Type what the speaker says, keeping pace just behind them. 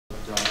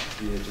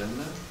the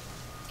agenda.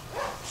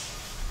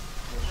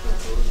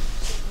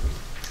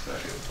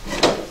 Second.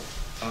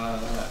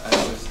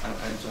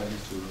 I'm sorry,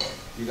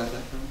 you got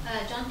that from?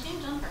 John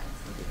Perkins.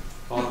 Okay.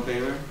 All in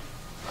favor?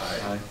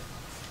 Aye.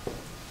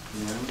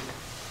 Yeah.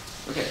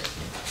 Okay.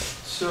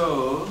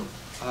 So,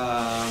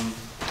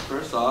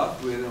 first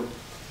off, with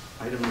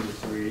item number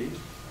 3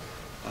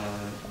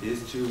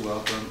 is to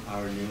welcome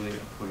our newly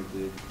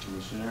appointed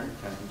commissioner,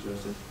 Kathy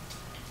Joseph.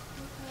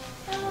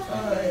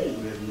 Hi.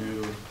 We have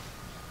new.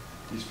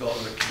 Do you spell it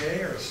with a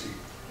K or a C?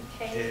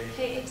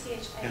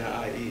 K-A-T-H-A. And an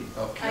I-E.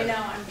 Okay. I know,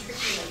 I'm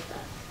tricky like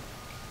that.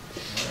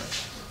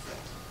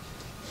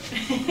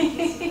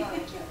 All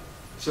right.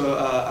 So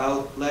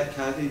I'll let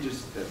Kathy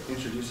just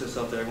introduce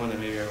herself to everyone, and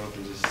maybe everyone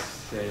can just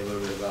say a little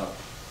bit about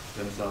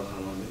themselves, how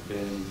long they've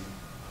been,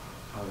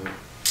 how they're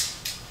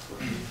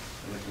working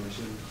in the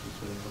commission.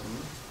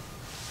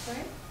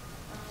 Sorry?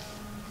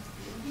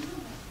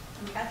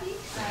 I'm Kathy.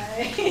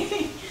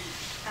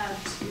 I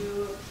have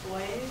 2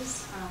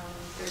 boys,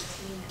 13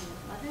 and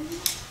 11.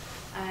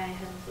 I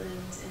have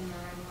lived in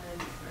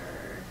Marinwood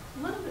for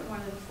a little bit more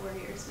than 4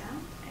 years now,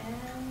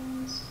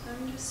 and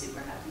I'm just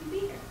super happy to be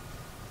here.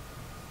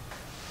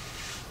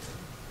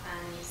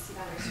 I'm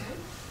Steve Anderson.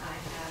 I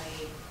have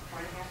a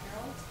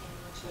 4.5-year-old and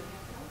a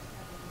 2.5-year-old.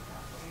 I've been here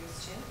about 4 years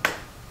too.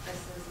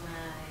 This is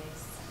my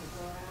second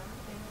go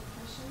around in the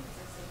commission. As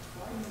I said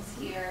before, I was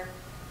here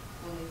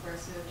when we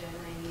first moved in,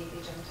 and I immediately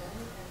jumped in,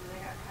 and then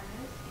I got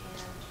pregnant,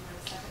 and my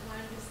second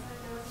one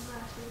decided I wasn't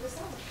allowed to do this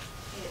out.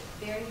 It's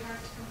very hard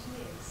to come to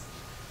meetings.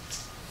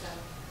 So I'm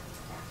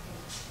back and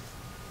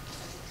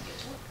excited to get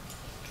to work.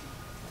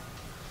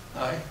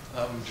 Hi,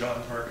 I'm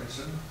John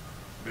Parkinson.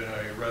 Been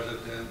a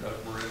resident of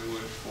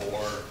Marinwood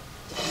for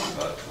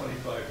about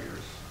 25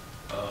 years.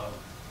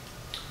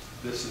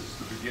 This is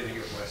the beginning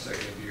of my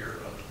second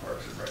year on the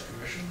Parks and Rec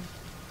Commission.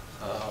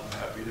 I'm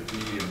happy to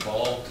be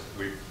involved.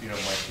 My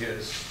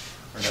kids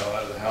are now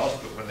out of the house,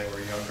 but when they were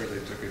younger,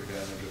 they took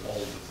advantage of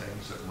all of the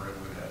things that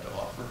Marinwood had to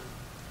offer.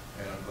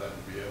 And I'm glad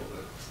to be able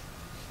to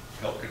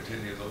help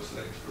continue those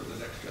things for the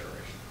next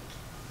generation.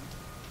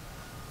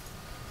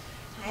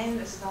 Hi, I'm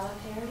Isabella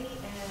Perry,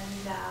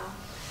 and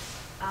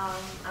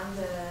I'm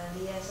the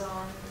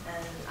liaison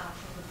and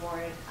from the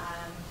board.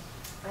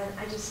 And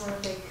I just want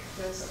to take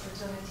this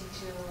opportunity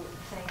to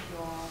thank you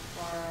all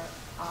for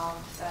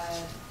the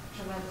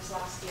tremendous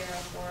last year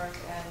of work,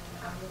 and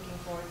I'm looking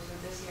forward to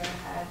this year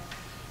ahead.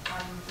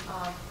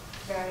 I'm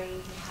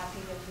very happy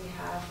that we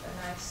have a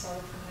nice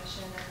solid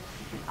commission,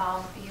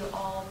 and you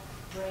all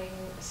bring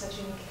such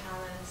unique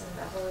talents and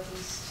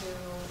abilities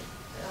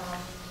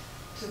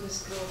to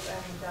this group,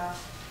 and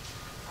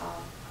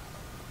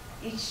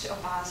each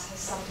of us has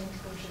something to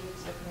contribute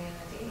to the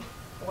community,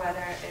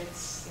 whether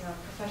it's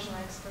professional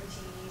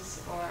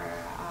expertise or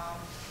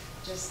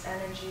just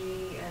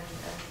energy and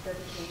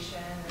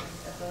dedication and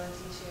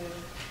ability to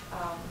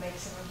make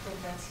some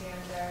improvements here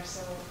and there.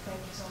 So thank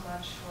you so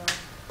much for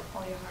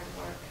all your hard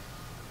work.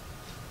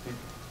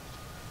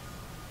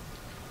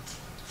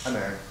 I'm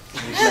Eric.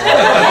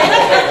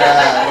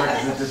 I work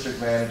as a district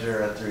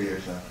manager at 3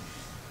 years now.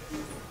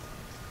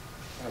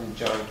 I'm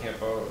John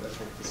Campo. I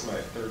think this is my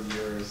 3rd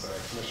year as a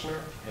commissioner,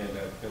 and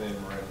I've been in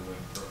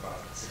Marinwood for about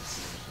 6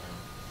 years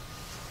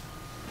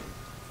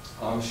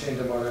now. I'm Shane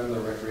DeMartin. I'm the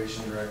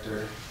recreation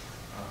director.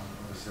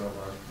 Oversee all of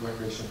our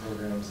recreation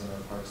programs in our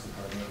parks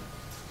department.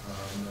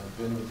 I've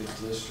been with the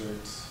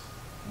district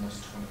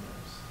almost 20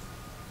 years.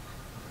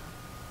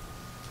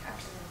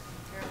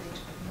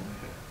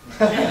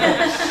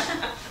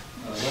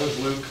 My name is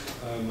Luke.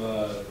 I'm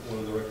one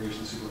of the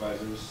recreation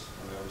supervisors.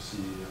 I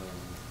oversee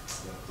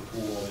the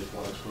pool, all the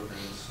athletics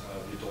programs,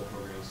 the adult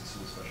programs, and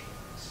some special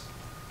events.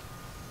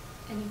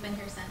 And you've been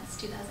here since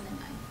 2009.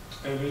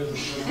 And it is.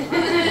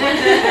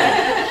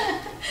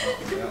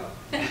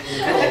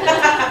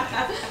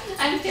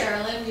 I'm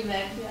Carolyn. We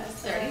met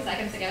 30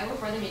 seconds ago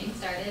before the meeting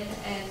started,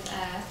 and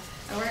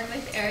I work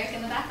with Eric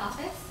in the back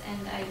office,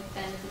 and I've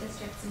been with the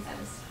district since I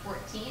was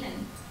 14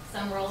 in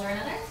some role or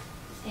another,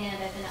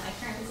 and I've been at my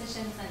current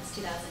position since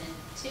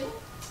 2002,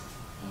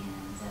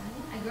 and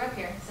I grew up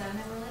here, so I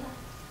never really left.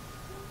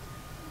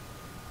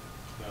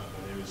 My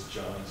name is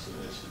John, so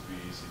that should be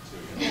easy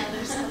too. Yeah,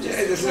 there's some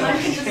Just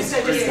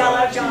spell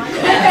out John.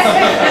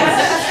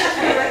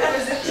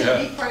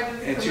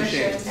 And 2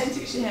 Shanes. And 2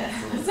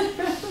 Shanes.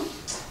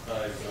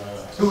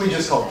 Who we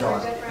just called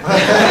John. I've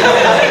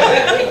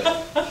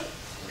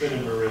been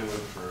in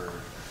Marinwood for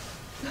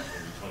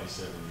maybe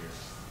 27 years.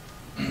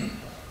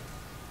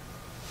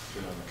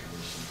 Been on the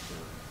commission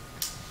for,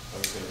 I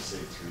was going to say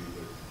 3,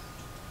 but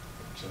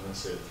John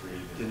said 3.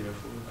 Then you go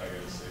 4. I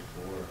got to say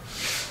 4.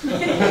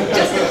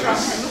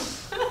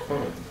 Just from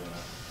him. And,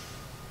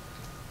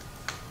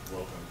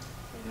 welcome.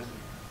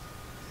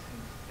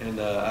 And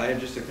I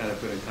just to kind of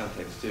put in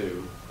context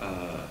too,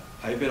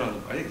 I've been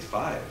on, I think it's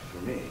 5 for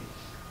me,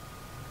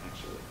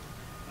 actually.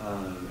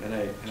 And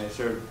I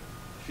served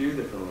a few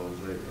different roles.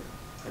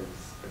 I was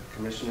a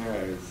commissioner.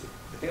 I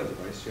think I was a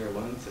vice chair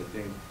once. I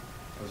think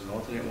I was an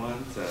alternate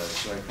once. So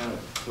I kind of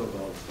filled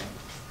all the stuff.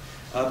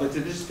 But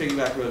to just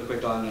piggyback real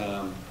quick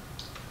on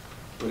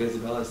what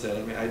Isabella said,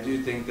 I mean, I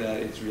do think that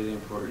it's really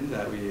important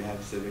that we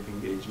have civic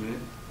engagement,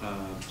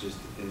 just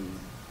in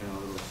our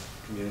little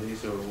community,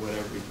 so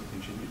whatever we can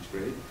contribute is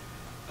great.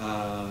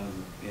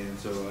 And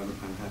so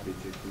I'm happy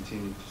to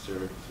continue to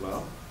serve as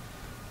well.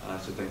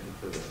 So thank you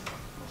for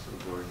also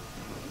the board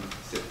letting me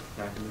sit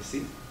back in the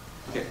seat.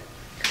 Okay.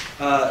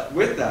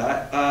 With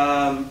that,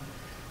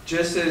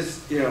 just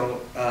as you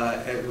know,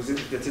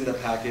 that's in the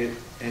packet,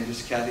 and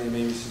just Kathy,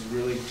 maybe this is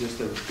really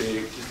just a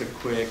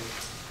quick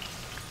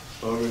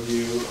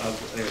overview of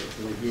the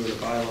review of the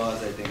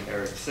bylaws. I think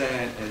Eric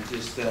sent, and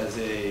just as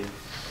a,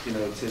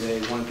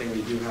 today one thing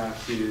we do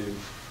have to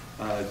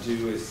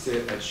do is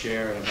sit a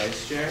chair and a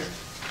vice chair,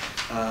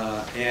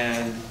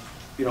 and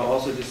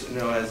also just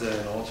as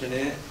an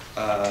alternate.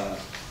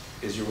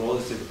 Is your role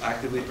is to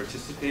actively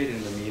participate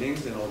in the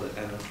meetings and all the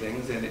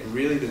things, and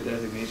really the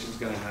designation is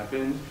going to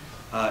happen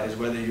is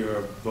whether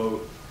your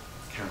vote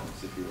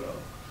counts, if you will.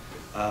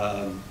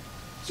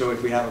 So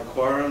if we have a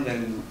quorum,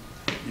 then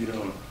there's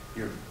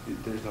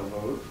no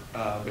vote.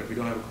 But if we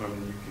don't have a quorum,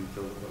 then you can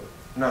fill the vote.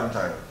 Not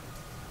entirely.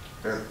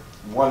 There's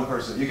one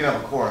person, you can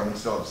have a quorum and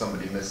still have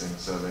somebody missing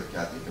so that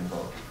Kathy can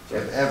vote.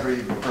 If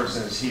every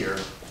person is here,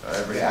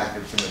 every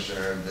active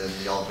commissioner, then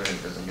the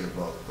alternate doesn't get a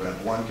vote. But if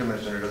one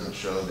commissioner doesn't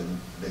show, then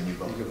you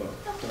vote. You can vote.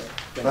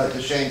 But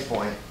to Shane's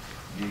point,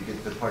 you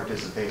get to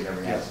participate in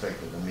every Yeah.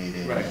 aspect of the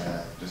meeting, Right.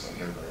 just like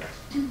everybody else.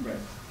 Right.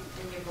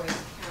 And your voice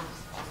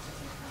counts, also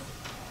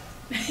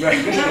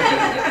Right.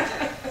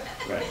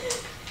 Right.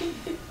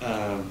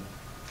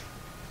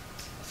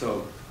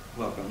 So,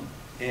 welcome.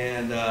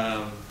 And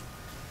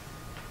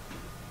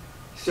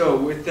so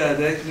with the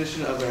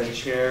definition of our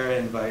chair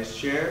and vice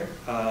chair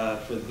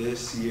for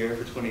this year,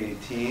 for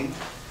 2018,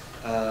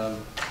 I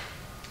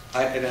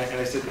did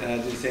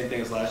the same thing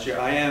as last year.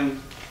 I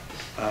am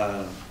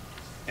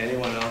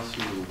anyone else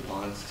who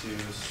wants to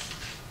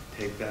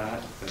take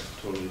that, that's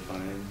totally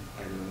fine.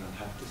 I do not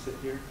have to sit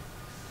here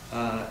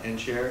and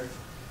chair.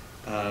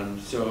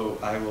 So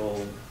I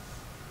will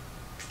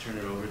turn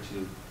it over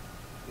to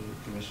the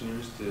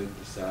commissioners to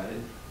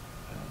decide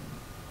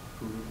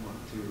who would want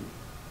to.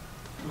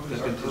 Who is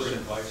our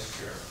current vice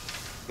chair?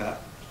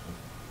 That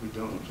we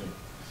don't.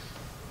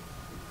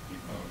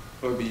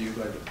 Oh, Or would be you,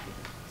 like. okay,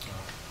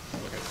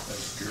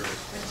 that's curious.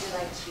 Would you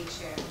like to be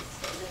chair?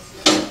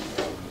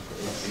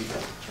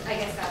 I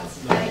guess that's,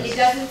 it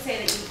doesn't say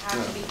that you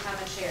have to become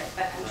a chair,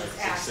 but I'm just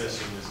asking.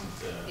 Succession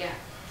isn't, Yeah.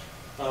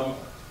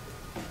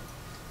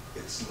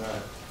 it's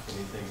not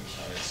anything I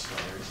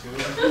aspire to,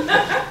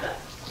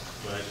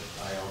 but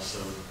I also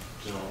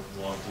don't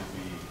want to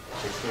be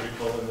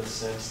hypocritical in the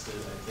sense that I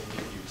think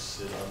if you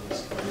sit on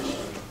this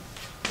commission,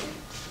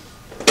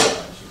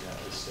 sometimes you have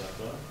to step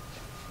up.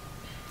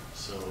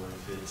 So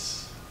if it's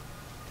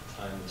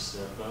time to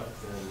step up,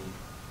 then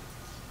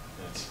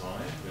that's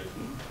fine. But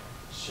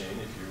Shane,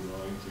 if you're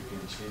willing to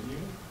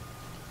continue,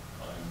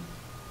 I'm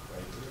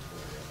right there for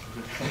you.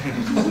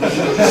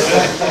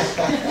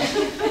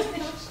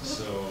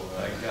 So I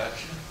got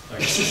you.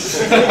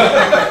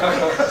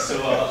 So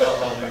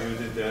I'll leave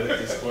it at that at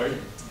this point.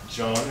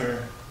 John,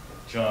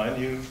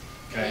 you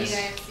guys.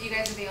 You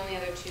guys are the only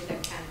other two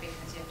that can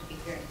because you have to be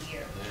here a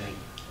year.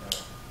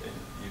 And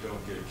you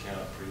don't get to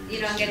count previous years. You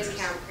don't get to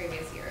count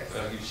previous years.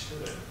 You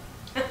should.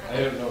 I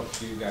don't know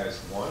if you guys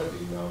want to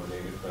be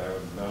nominated, but I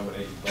would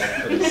nominate you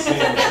both for the same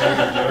thing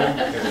you're doing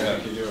because I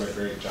think you're doing a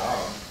great job.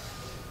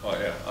 Oh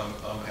yeah,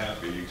 I'm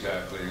happy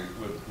exactly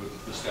with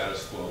the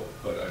status quo,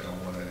 but I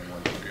don't want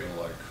anyone to feel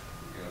like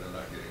they're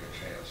not getting a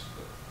chance.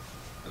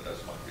 But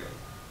that's my feeling.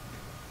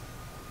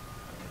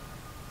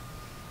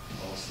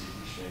 I'll see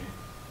you, Shane.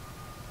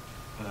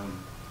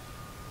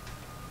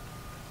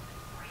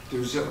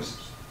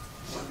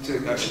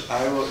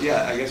 I will.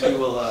 Yeah, I guess we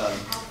will. I'll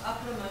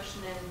put a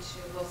motion in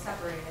we'll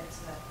separate it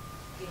so that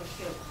you don't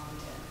feel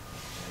palmed in,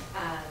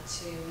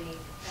 to make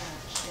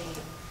Shane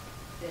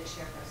the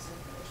chairperson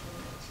for the 2018-2019.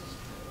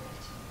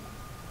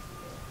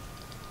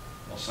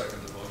 I'll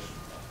second the motion.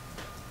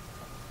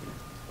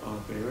 All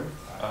in favor?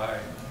 Aye.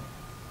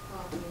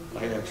 Well, I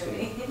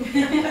abstain.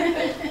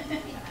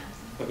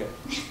 Okay.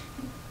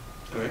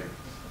 All right.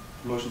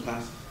 Motion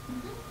passes.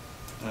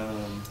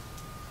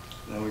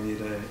 Now we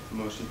need a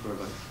motion for a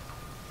vote.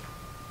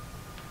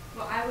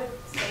 Well, I would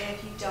say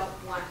if you don't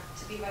want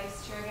to be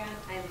vice chair again,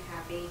 I'm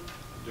happy.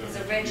 You don't Because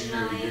have to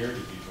originally, be here to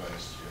be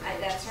vice chair.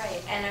 that's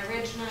right. And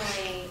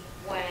originally,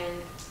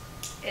 when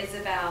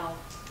Isabel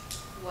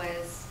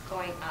was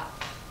going up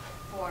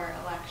for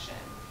election,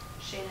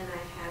 Shane and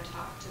I had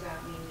talked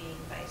about me being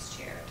vice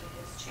chair to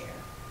his chair.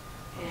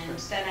 And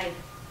then I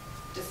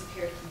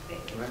disappeared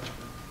completely. Right.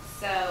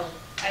 So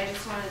I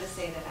just wanted to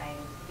say that I'm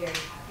very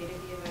happy to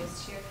be a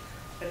vice chair,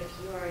 but if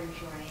you are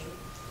enjoying,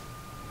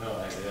 No,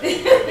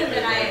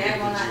 then I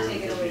will not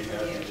take it away from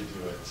Happy you. to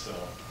do it, so.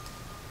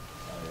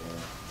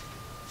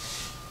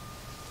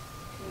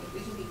 We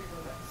can be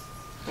co-hosts.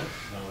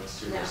 No, it's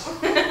too No. risky.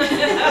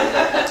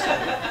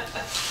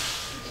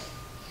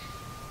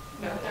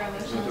 No, throw a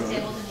motion on the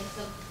table to make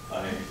the.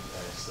 I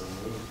still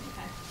move.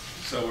 Okay.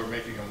 So we're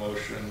making a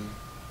motion.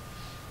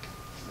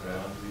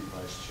 Ron to be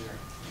vice chair.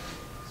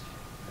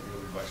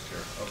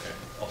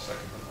 I'll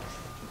second the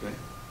motion. Okay.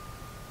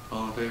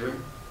 All in favor?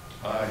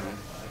 Aye.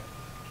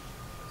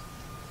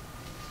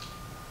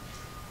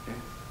 Okay.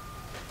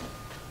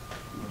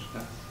 Motion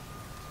passed.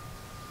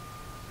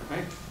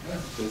 Okay,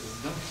 this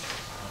is done.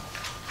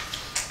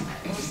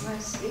 It was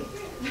nice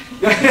speaking.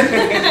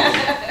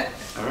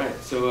 All right,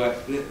 so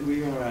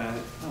we are at,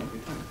 oh,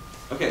 good time.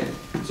 Okay,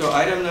 so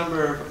item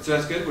number, so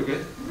that's good, we're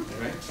good?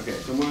 All right, okay,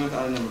 so moving on to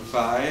item number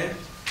 5,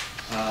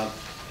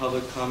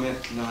 public comment,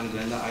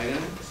 non-agenda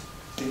items.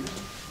 Stephen?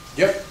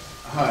 Yep.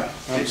 Hi,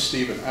 I'm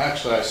Stephen.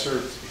 Actually, I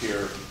served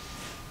here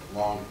a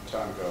long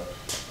time ago.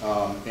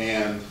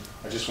 And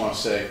I just want to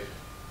say,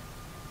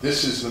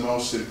 this is the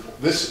most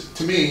important,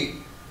 to me,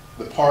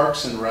 the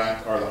Parks and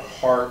Rec are the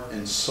heart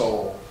and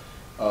soul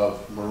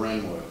of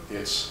Marinwood.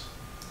 It's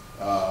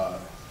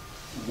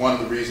one of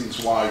the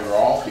reasons why we're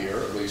all here,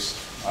 at least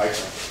I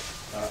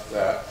think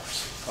that.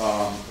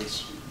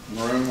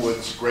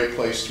 Marinwood's a great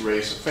place to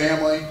raise a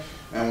family,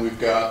 and we've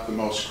got the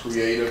most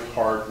creative,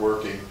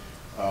 hard-working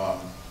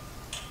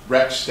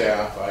rec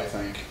staff, I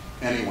think,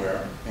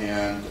 anywhere.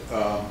 And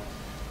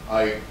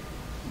I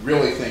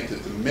really think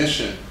that the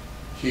mission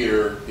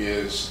here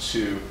is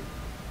to,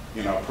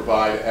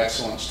 provide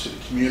excellence to the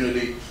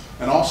community,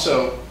 and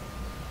also,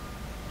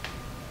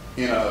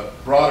 in a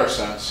broader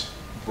sense,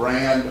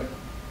 brand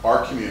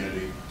our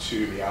community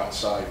to the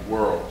outside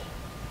world.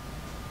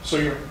 So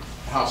your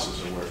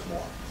houses are worth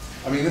more.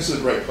 I mean, this is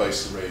a great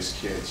place to raise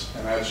kids.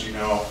 And as you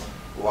know,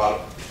 a lot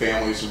of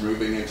families are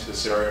moving into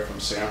this area from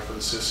San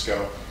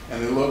Francisco,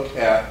 and they look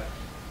at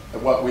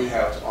what we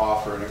have to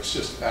offer, and it's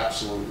just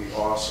absolutely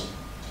awesome.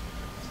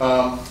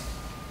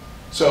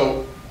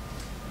 So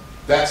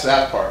that's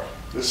that part.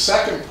 The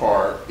second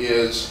part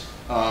is,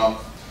 to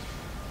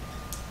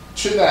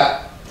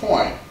that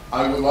point,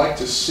 I would like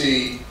to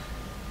see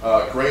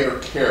greater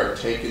care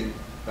taken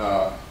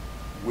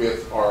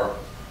with our,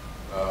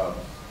 I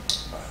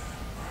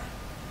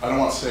don't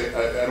want to say,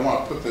 I don't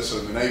want to put this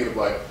in a negative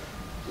light,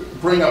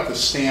 bring up the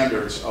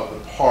standards of the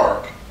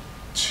park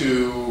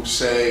to,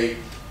 say,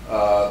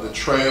 the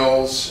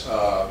trails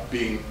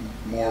being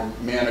more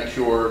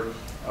manicured,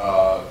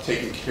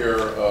 taking care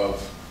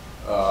of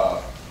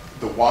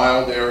the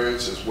wild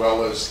areas as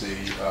well as the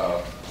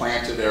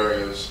planted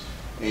areas.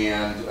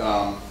 And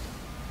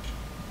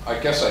I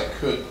guess I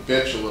could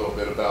bitch a little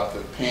bit about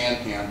the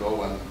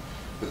panhandle and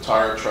the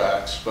tire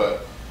tracks,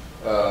 but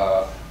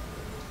that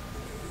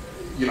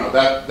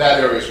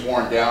area is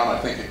worn down. I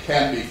think it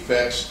can be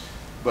fixed,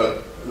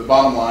 but the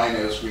bottom line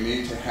is we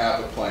need to have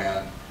a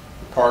plan.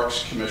 The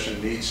Parks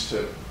Commission needs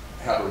to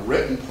have a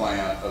written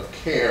plan of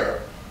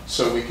care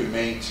so we can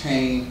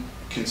maintain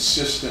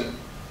consistent,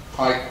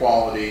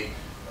 high-quality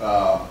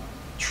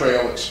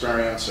trail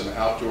experience and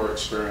outdoor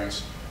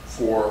experience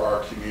for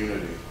our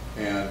community.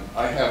 And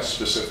I have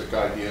specific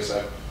ideas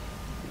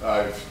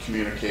I've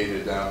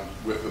communicated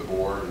with the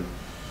board and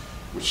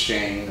with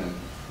Shane and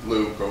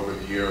Luke over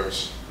the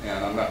years,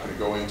 and I'm not going to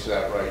go into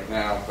that right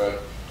now,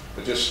 but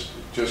I just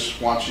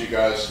want you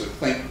guys to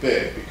think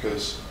big,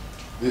 because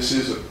this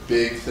is a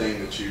big thing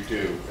that you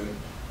do. In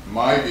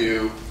my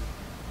view,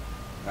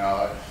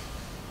 now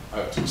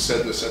I've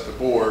said this at the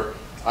board,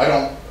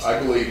 I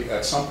believe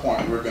at some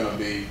point we're going to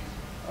be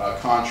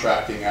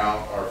contracting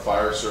out our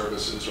fire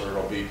services, or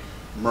it'll be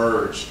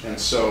merged. And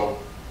so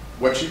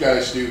what you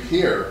guys do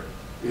here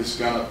is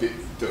going to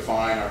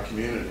define our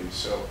community.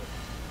 So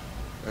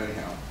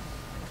anyhow,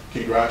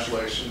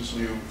 congratulations,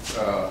 new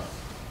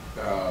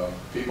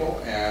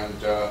people, and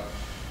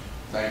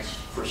thanks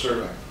for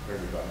serving,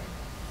 everybody.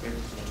 Thank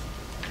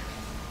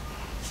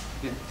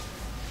you. Yeah.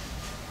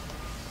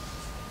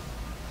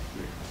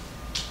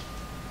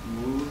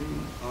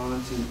 Moving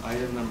on to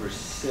item number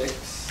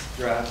 6,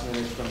 draft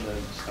minutes from the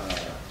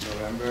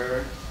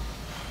November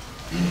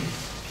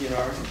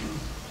PNR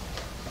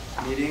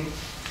meeting.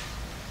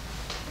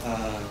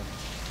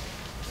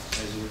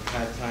 As you've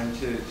had time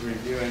to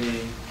review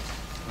any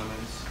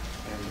comments,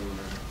 and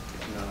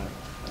if not,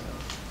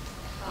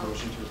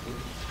 motion to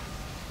approve.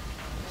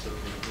 It's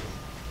okay to do.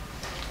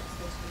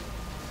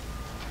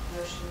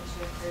 Motion to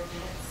approve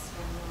minutes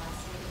from the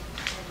last meeting.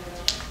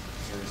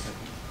 Here a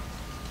second.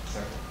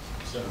 Second.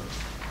 So,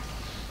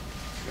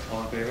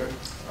 All in favor?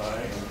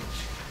 Aye.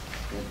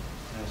 Good.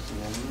 Passed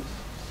unanimous.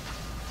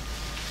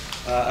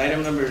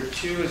 Item number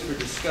 2 is for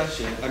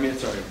discussion. Item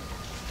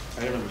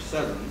number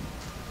 7.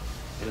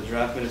 The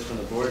draft minutes from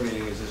the board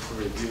meeting is just for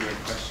review and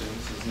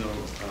questions. There's no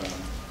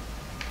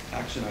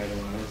action item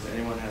on it. Does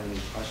anyone have any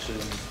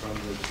questions from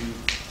the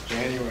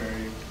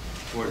January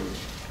board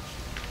meeting?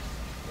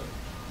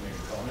 make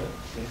a comment.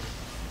 Okay.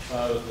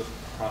 The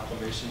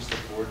proclamations the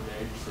board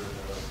made for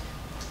the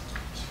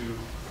 2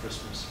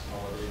 Christmas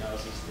holiday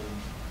houses, the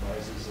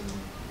Mises and the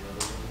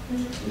other one.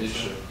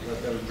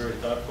 That was very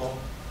thoughtful.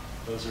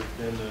 Those have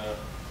been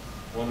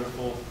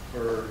wonderful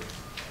for,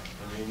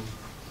 like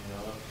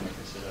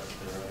I said,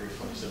 after they're out here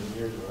 27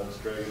 years, when I was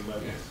dragging my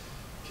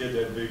kid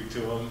that big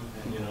to them,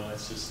 and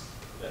it's just,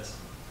 that's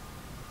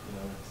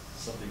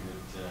something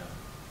that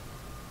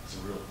is a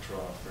real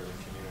draw for the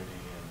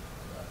community, and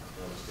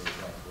I was very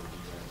thankful to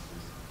you guys to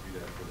do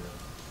that for them.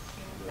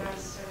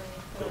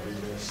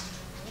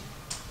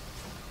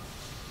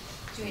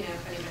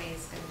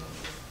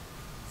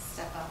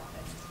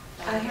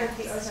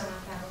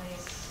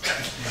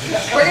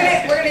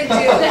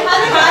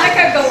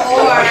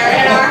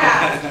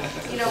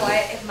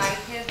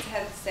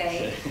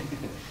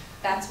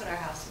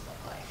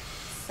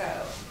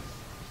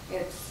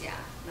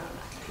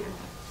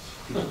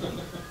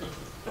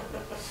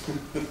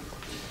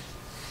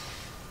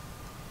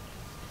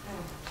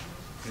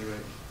 exactly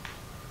right.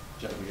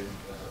 Jump again,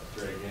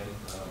 drag in.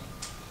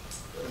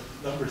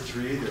 Number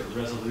 3, the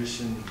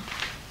resolution 2018-01.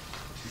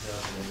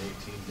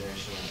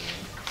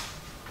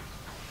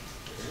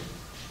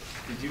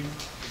 Could you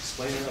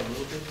explain that a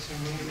little bit to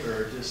me,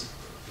 or just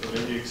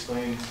maybe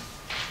explain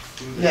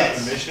who the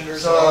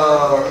commissioners so,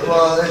 are?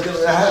 well, it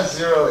has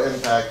zero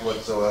impact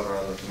whatsoever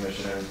on the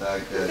commissioner. In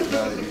fact,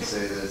 now that you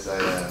say this,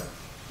 I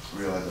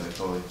realize I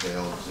totally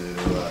failed to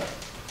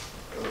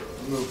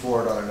move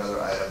forward on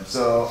another item.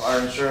 So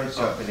our insurance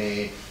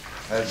company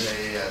has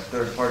a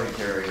third-party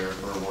carrier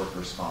for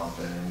workers' comp,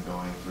 and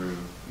going through,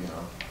 you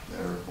know,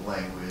 their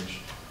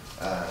language,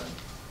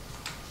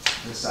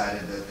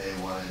 decided that they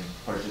wanted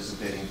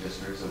participating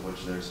districts, of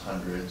which there's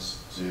hundreds,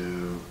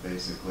 to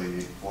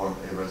basically form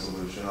a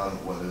resolution on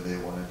whether they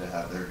wanted to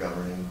have their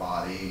governing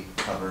body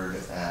covered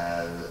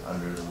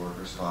under the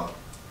workers' comp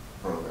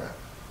program.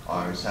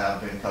 Ours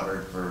have been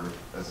covered for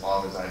as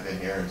long as I've been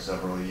here, and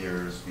several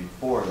years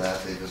before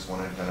that. They just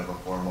wanted kind of a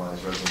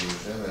formalized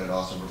resolution, and it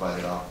also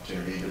provided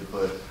opportunity to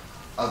put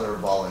other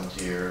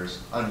volunteers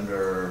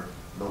under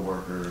the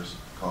workers'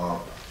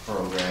 comp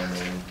program.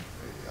 And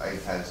I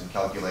had some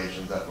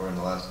calculations that were in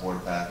the last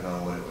board packet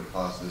on what it would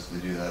cost us to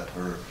do that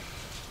for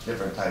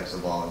different types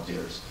of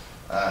volunteers.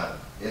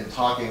 In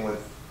talking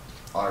with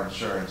our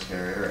insurance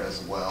carrier,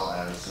 as well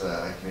as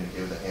I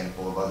communicated with a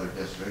handful of other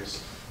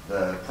districts,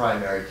 the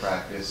primary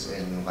practice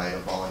in light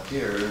of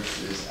volunteers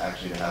is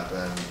actually to have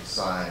them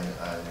sign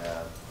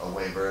a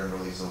waiver and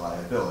release of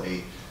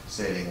liability,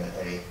 stating that,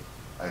 hey,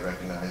 I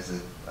recognize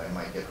that I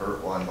might get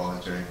hurt while I'm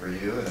volunteering for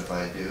you, and if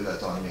I do,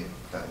 that's on me,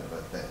 kind of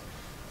a thing.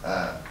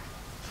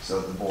 So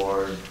the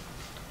board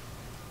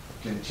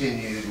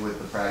continued with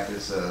the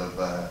practice of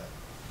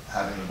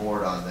having the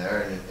board on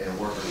there, and in a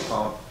workers'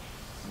 comp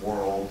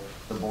world,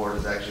 the board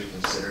is actually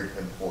considered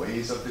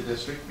employees of the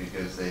district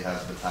because they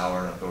have the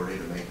power and authority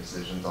to make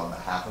decisions on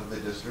behalf of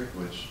the district,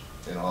 which,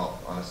 in all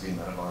honesty,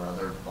 none of our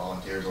other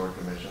volunteers or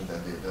commissions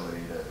have the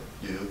ability to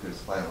do, because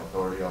final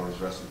authority always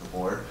rests with the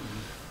board.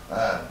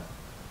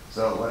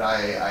 So what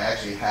I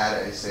actually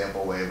had a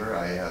sample waiver.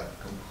 I have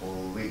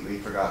completely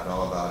forgotten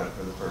all about it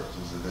for the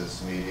purposes of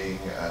this meeting.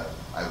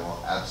 I will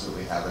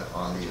absolutely have it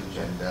on the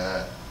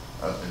agenda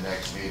of the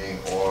next meeting,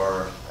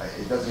 or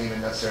it doesn't even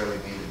necessarily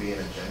need to be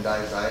an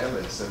agendized item.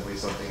 It's simply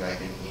something I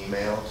can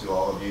email to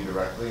all of you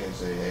directly and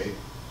say, hey,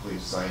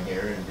 please sign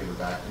here and give it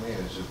back to me.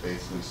 And it's just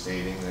basically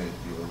stating that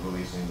you are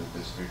releasing the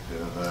district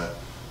of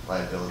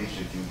liability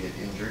should you get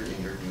injured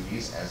in your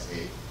duties as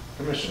a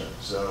commissioner.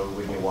 So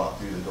when you walk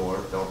through the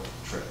door, don't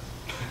trip.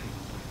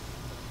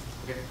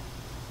 Okay.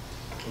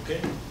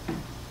 Okay.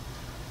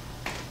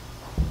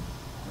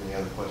 Any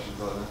other questions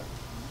on that?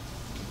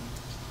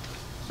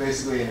 It's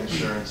basically an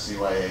insurance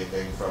CYA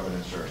thing from an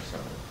insurance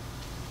company.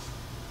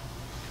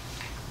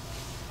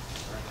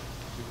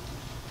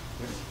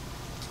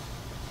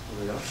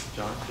 Anybody else?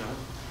 John?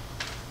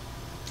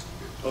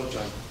 Oh,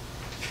 John.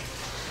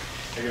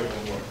 I got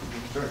one more.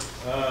 Sure.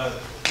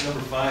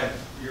 Number 5,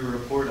 your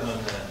report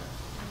on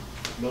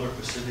Miller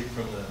Pacific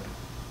from the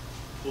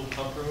pool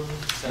pump room.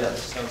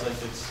 Sounds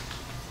like it's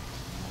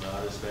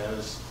not as bad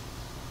as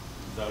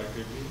you thought it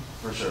could be.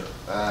 For sure.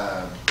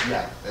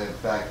 Yeah, in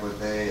fact, what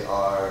they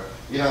are,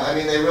 you know, I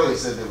mean, they really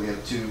said that we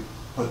have 2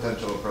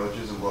 potential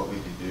approaches of what we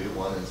could do.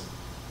 One is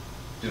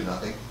do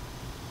nothing,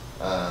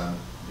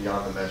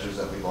 beyond the measures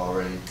that we've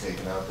already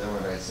taken out there.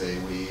 When I say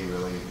we,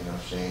 really, you know,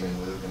 Shane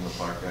and Luke and the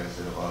park guys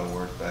did a lot of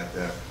work back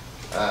there,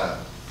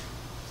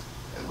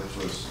 which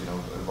was, you know,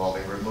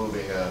 involving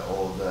removing an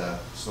old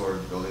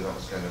storage building that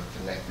was kind of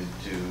connected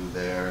to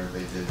there.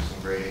 They did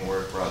some grading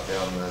work, brought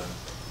down the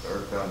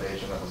earth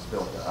foundation that was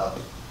built up,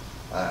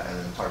 and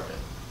then tarped it.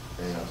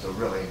 You know, so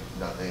really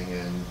nothing.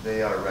 And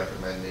they are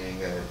recommending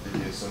to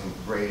do some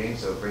grading,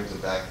 so it brings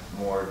it back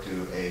more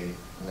to a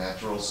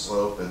natural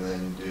slope, and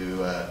then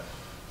do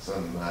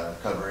some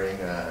covering,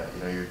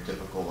 you know, your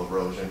typical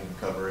erosion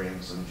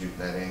covering, some jute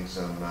netting,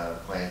 some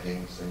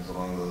plantings, things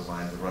along those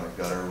lines, and run a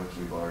gutter, which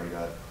we've already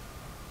got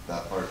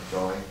that part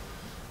going.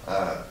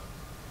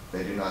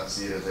 They do not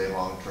see it as a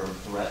long-term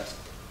threat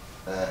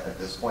at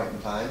this point in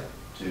time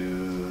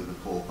to the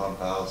pool pump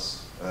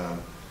house.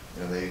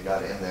 You know, they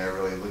got in there,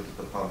 really looked at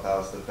the pump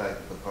house. The fact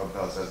that the pump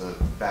house has a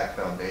back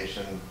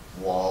foundation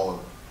wall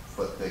of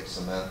foot-thick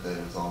cement that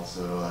is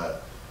also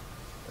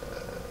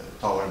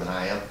taller than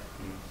I am.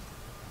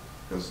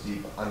 Goes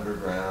deep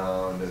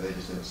underground. They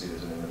just didn't see it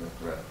as an imminent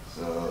threat.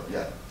 So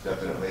yeah,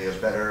 definitely a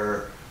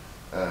better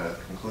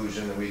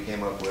conclusion that we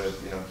came up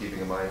with. You know, keeping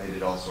in mind they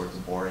did all sorts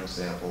of boring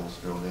samples,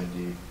 drilled in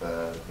deep.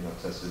 You know,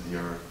 tested the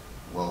earth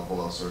well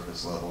below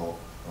surface level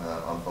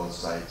on both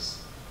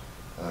sites.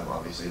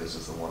 Obviously, this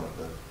is the one of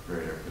the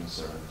greater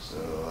concerns.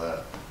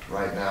 So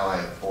right now, I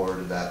have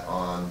forwarded that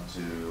on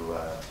to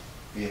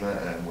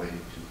FEMA, and I'm waiting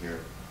to hear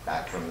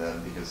back from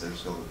them because they're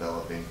still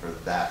developing for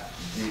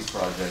these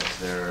projects.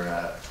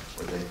 They're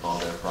what they call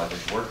their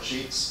project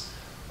worksheets,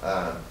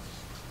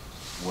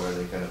 where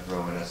they kind of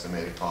throw in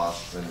estimated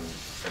costs and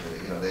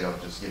everything. You know, they don't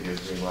just give you a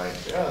green light and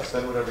say, oh,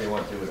 spend whatever you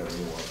want, do whatever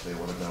you want. They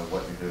want to know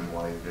what you're doing,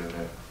 why you're doing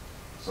it.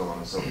 so on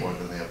and so forth,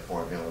 and they have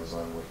formulas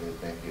on what they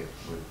think it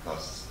would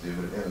cost us to do.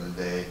 But at the end of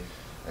the day,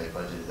 I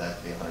budgeted that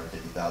to be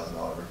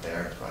 $150,000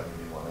 repair. It's probably going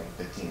to be more like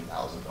 $15,000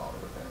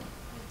 repair.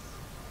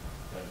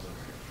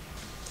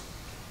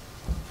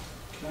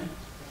 Can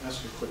I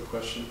ask a quick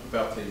question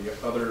about the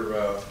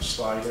other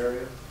slide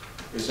area?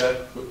 Is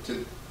that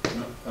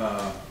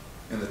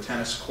in the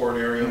tennis court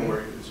area, Mm-hmm.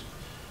 where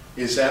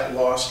is that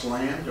lost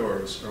land, or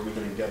are we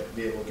going to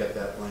be able to get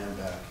that land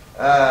back?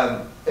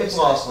 It's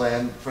lost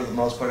land for the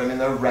most part. I mean,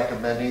 they're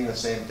recommending the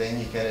same thing.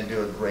 You kind of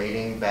do a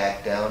grading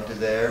back down to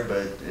there,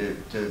 but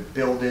to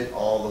build it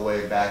all the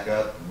way back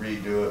up,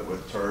 redo it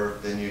with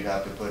turf, then you'd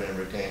have to put in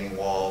retaining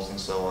walls and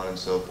so on and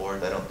so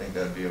forth. I don't think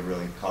that'd be a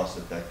really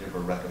cost-effective or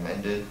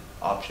recommended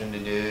option to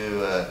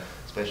do,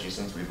 especially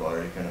since we've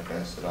already kind of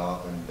fenced it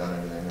off and done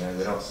everything there.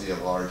 They don't see a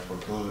large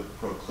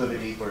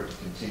proclivity for it to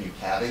continue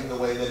calving the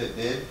way that it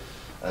did.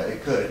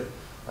 It could.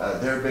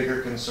 Their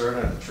bigger concern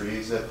are the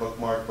trees that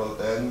bookmark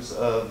both ends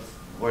of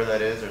where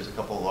that is. There's a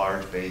couple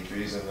large bay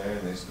trees in there,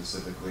 and they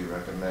specifically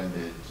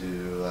recommended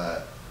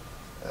to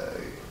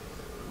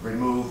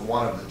remove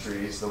one of the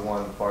trees, the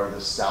one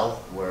farthest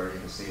south, where you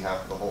can see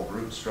half of the whole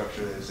root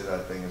structure. They say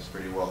that thing is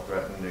pretty well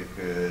threatened. It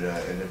could,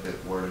 and if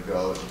it were to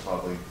go, it would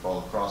probably fall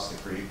across the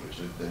creek, which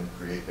would then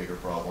create bigger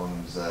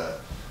problems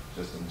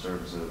just in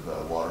terms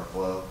of water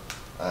flow.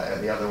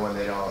 And the other one,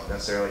 they don't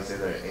necessarily say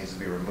that it needs to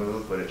be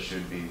removed, but it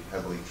should be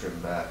heavily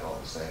trimmed back all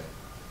the same.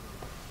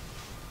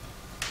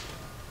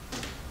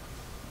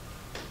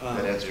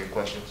 That answer your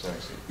question? Sorry,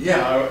 Steve.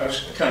 Yeah, I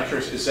was kind of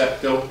curious. Is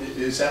that built?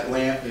 Is that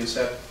land? Is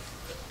that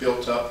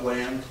built-up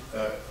land?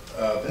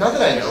 Not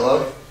that I know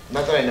of.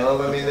 Not that I know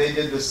of. I mean, they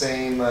did the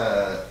same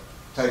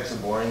types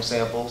of boring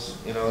samples.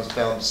 You know, it's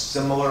found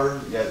similar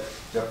yet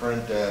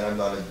different. I'm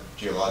not a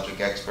geologic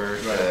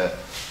expert, Right.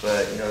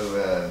 but you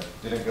know,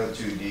 didn't go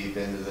too deep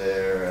into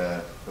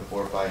there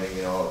before finding,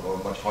 you know,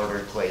 a much harder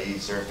clayey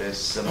surface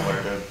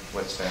similar to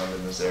what's found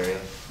in this area.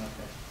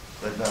 Okay.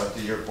 But no,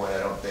 to your point, I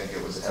don't think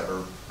it was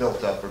ever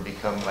built up or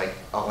become like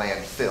a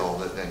landfill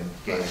that then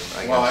gained.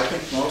 Well, I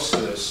think most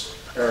of this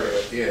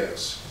area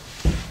is.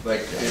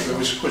 Like, it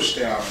was pushed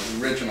down.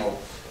 The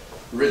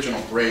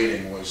original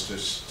grading was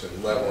just to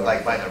level it.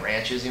 Like by the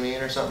ranches, you mean,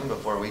 or something,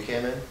 before we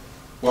came in?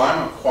 Well, I'm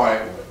on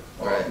Quietwood.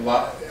 Right.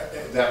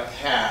 That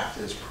path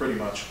is pretty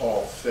much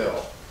all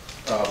fill,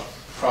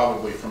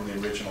 probably from the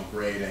original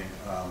grading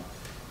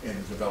in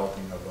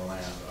developing of the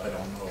land. I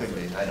don't know. Could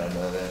be, I don't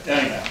know that.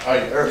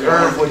 Anyhow,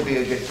 Irv would be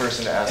a good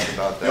person to ask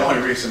about that. the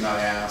only reason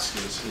I ask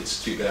is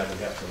it's too bad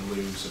we have to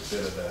lose a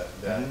bit of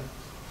that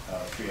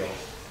feel.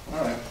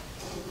 All right.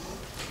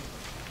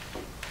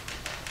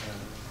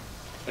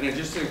 And then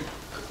just to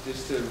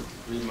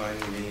remind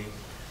me,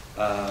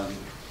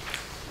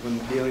 when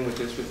dealing with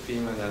this with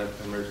FEMA, that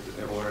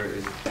emergency order,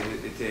 it's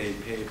a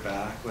pay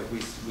back, like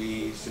we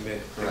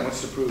submit, like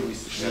once it's approved, we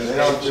submit. They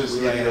don't just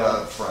give you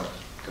up front.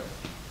 Okay.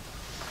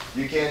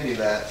 You can do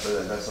that,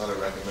 but that's not a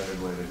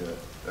recommended way to do it.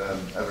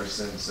 Ever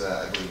since,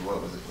 I believe,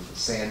 what was it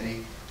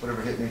Sandy,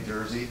 whatever hit New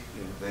Jersey,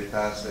 they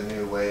passed a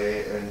new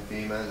way in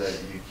FEMA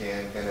that you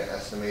can kind of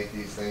estimate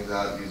these things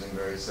out using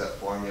very set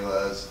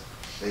formulas.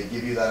 They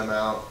give you that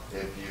amount.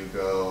 If you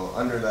go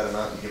under that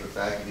amount, you give it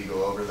back. If you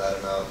go over that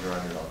amount, you're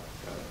on your own.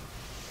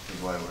 This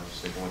is why we're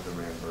sticking with the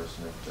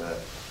reimbursement.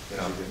 You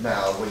know,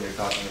 now when you're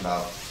talking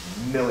about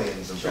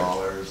millions of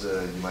dollars,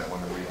 you might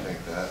want to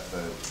rethink that,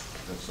 but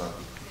that's not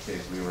the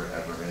case we were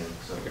ever in.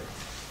 So. Okay.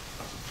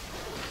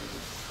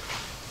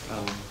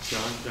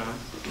 John?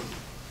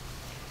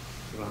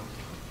 Come on.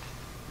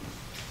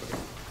 Okay.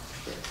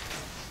 Great.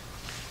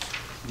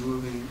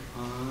 Moving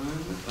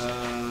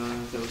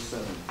on, that was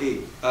 7.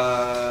 8.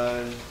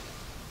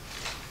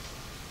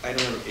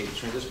 Item number 8,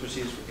 transition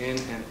procedures for in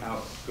and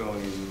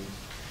outgoing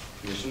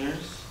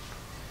commissioners.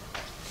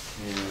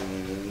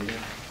 And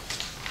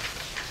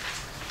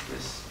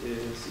this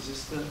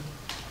is the?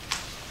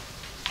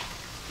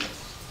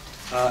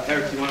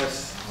 Eric, you want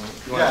us?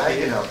 Yeah, I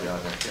can help you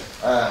out there.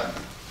 Yeah.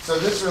 So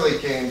this really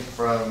came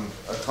from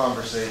a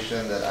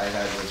conversation that I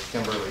had with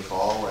Kimberly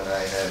Call when I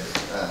had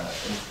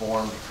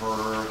informed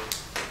her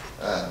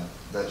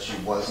that she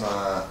was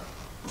not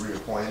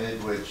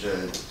reappointed, which,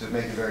 to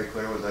make it very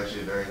clear, was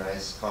actually a very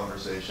nice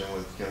conversation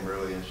with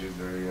Kimberly, and she was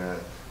very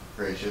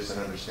gracious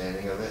and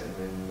understanding of it.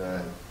 And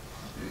then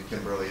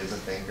Kimberly is a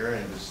thinker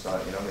and just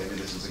thought, you know, maybe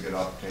this is a good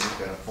opportunity to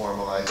kind of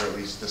formalize or at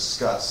least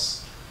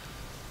discuss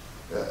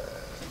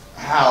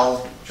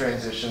how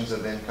transitions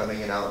of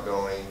incoming and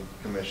outgoing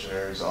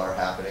commissioners are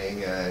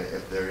happening,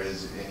 if there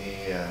is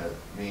any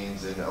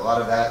means. And a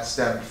lot of that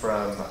stemmed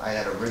from, I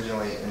had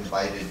originally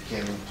invited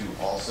Kim to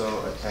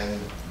also attend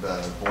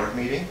the board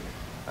meeting.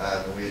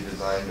 And we had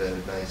designed a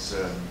nice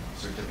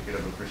certificate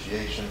of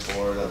appreciation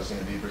for her that was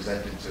going to be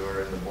presented to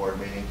her in the board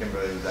meeting.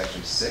 Kimberly was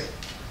actually sick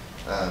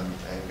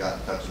and got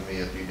in touch with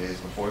me a few days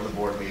before the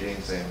board meeting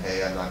saying,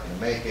 hey, I'm not going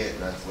to make it.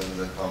 And that's when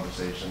the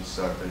conversation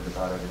started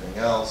about everything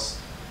else.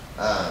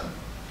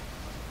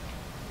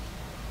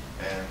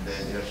 And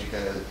then, you know, she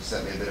kind of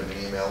sent me a bit of an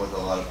email with a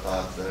lot of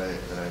thoughts that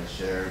I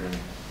shared, and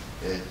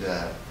it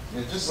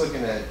just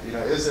looking at,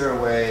 is there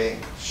a way,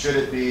 should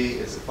it be,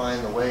 is it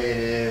fine the way it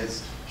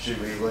is? Should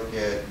we look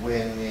at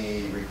when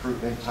the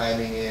recruitment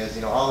timing is?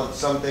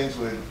 Some things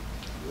would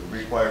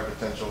require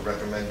potential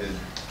recommended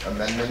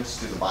amendments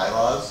to the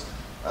bylaws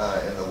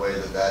in the way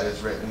that that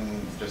is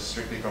written, just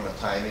strictly from a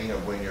timing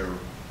of when you're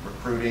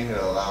recruiting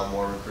to allow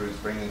more recruits,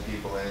 bringing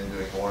people in,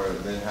 doing more, and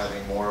then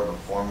having more of a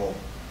formal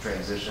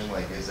transition.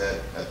 Like, is that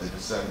at the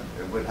December?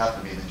 It would have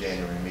to be the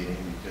January meeting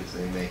because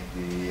they make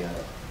the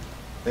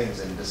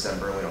things in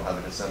December. We don't have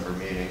a December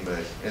meeting,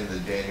 but in the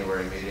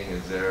January meeting,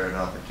 is there an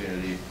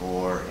opportunity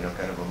for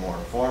kind of a more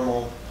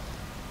formal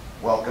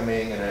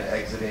welcoming and an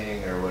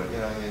exiting, or what?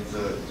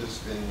 So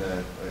just in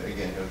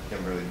again,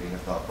 Kimberly being a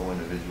thoughtful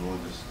individual,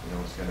 just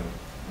was kind of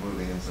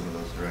moving in some of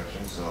those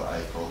directions. So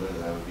I told her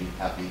that I would be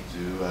happy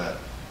to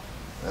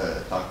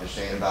talk to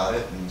Shane about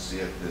it and see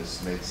if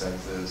this made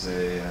sense as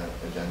a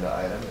agenda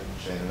item.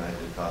 And Shane and I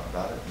did talk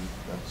about it, and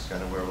that's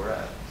kind of where we're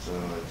at. So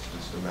it's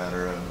just a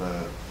matter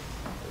of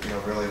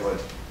really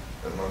what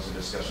amongst the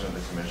discussion of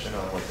the commission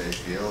on what they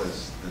feel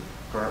is the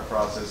current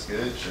process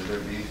good. Should there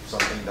be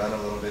something done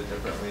a little bit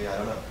differently? I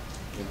don't know.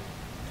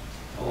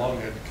 How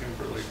long had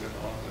Kimberly been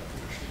on the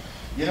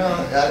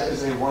commission? That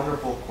is a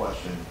wonderful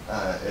question.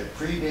 It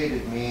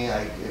predated me.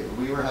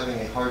 We were having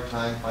a hard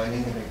time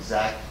finding an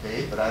exact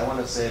date, but I want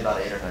to say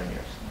about 8 or 9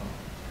 years.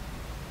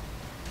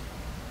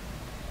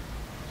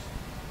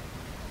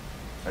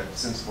 I've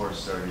since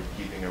started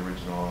keeping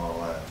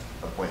original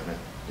appointment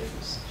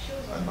dates She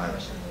was on on my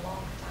commission a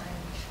long time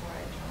before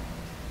I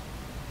joined.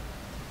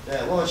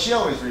 Yeah, well, she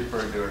always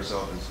referred to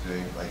herself as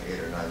doing like 8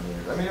 or 9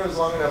 years. I mean, it was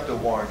long enough to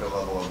warrant a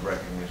level of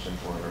recognition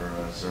for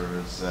her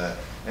service.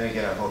 And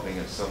again, I'm hoping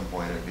at some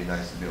point it'd be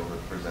nice to be able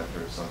to present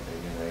her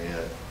something in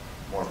a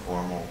more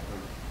formal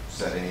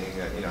setting.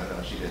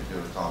 No, she didn't do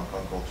a Tom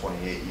Kunkel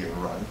 28-year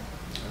run,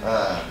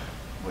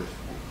 which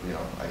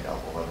I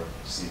doubt we'll ever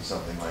see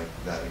something like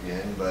that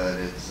again. But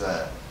it's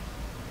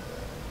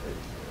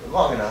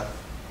long enough,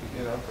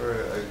 for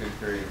a good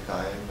period of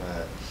time.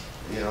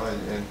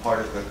 And part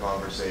of the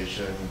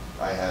conversation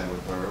I had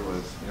with her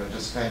was,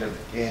 just kind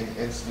of in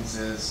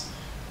instances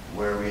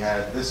where we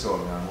had this go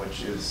around,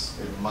 which is,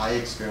 in my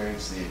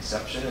experience, the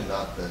exception and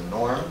not the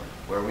norm,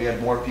 where we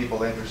had more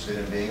people interested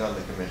in being on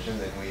the commission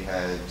than we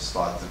had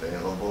spots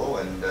available.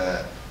 And,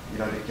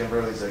 to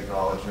Kimberly's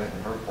acknowledgement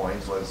and her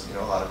points was, a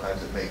lot of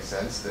times it makes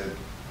sense to,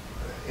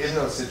 in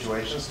those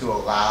situations, to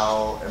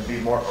allow and be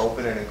more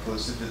open and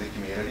inclusive to the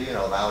community and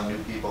allow new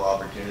people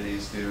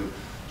opportunities to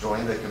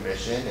join the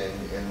commission.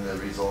 And in the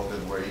result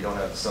of where you don't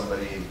have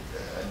somebody,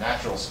 a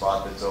natural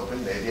spot that's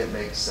open, maybe it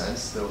makes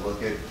sense to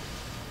look at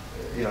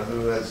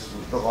who has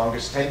the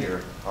longest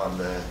tenure on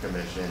the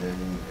commission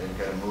and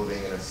kind of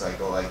moving in a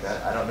cycle like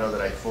that. I don't know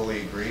that I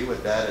fully agree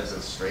with that as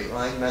a straight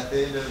line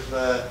method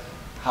of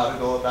how to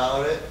go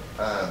about it,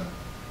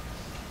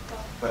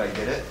 but I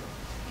get it.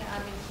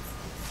 Yeah,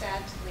 it's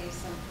sad to leave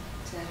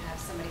to have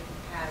somebody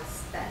who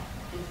has that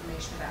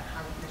information about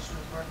how the commission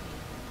was working,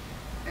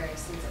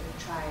 various things that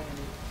we've tried,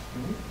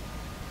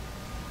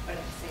 but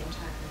at the same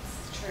time,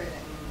 it's true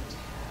that we need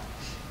to have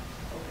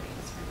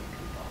openings for new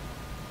people.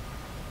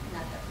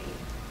 Not that we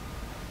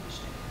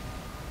should.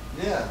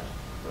 Yeah,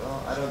 well,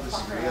 I don't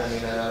disagree. I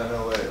mean, I don't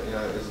know what,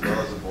 Isabel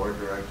as a board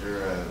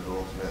director who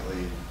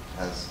ultimately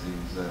has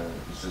these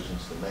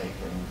decisions to make.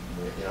 And,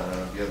 I don't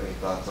know if you have any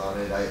thoughts on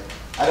it.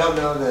 I don't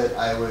know that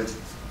I would,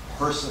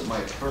 my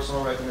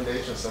personal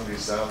recommendation, somebody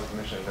who's sat on the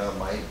commission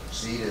might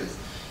see it as,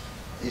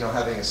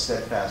 having a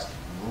steadfast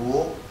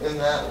rule in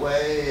that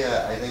way.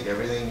 I think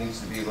everything needs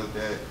to be looked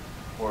at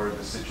for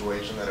the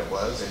situation that it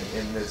was, and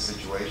in this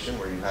situation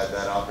where you had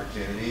that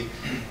opportunity,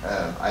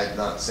 I'm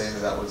not saying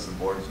that was the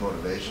board's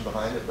motivation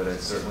behind it, but I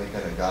certainly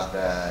kind of got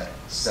that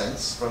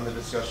sense from the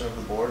discussion of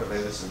the board of,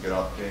 hey, this is a good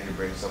opportunity to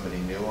bring somebody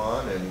new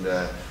on. And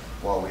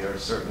while we are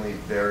certainly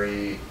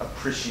very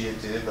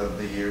appreciative of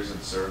the years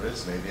of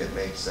service, maybe it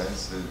makes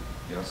sense that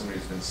somebody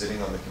who's been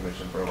sitting on the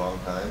commission for a long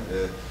time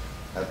to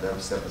have them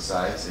step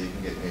aside so you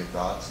can get new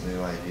thoughts,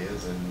 new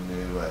ideas, and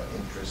new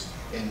interest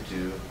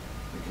into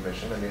the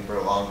commission. I mean, for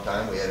a long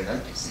time we had an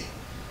empty seat.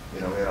 We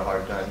had a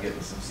hard time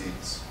getting some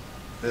seats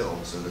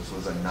filled, so this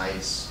was a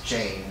nice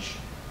change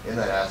in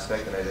that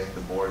aspect. And I think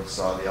the board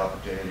saw the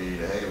opportunity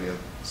to, hey, we have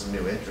some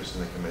new interest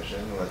in the commission,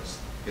 let's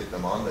get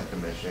them on the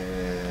commission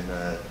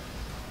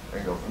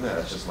and go from there.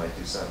 That's just my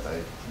 2 cents.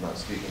 I'm not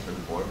speaking for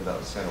the board, but that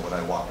was kind of what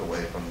I walked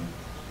away from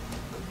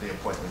the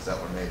appointments that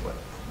were made with.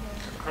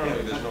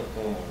 Currently, there's no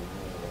formal rule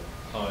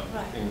on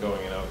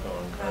ingoing and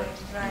outgoing,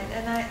 correct? Right.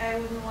 And I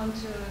wouldn't want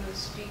to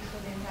speak for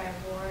the entire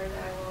board.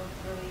 I will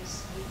really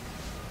speak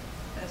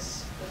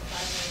as the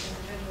private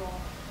individual.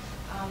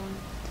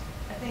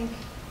 I think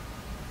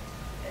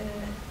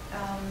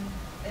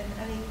in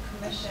any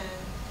commission,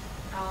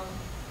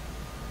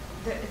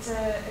 it's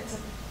a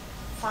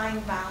fine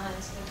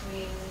balance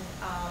between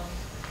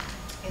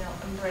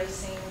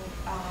embracing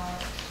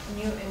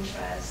new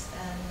interest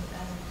and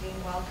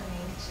being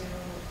welcoming to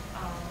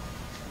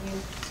new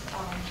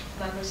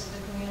members of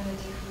the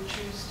community who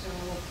choose to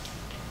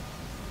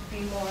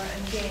be more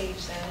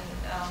engaged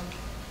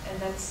and and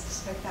that's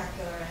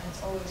spectacular, and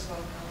it's always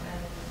welcome.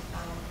 And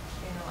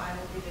you know, I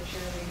will be the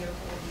cheerleader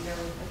who will be there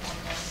with the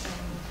campus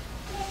and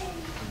yay,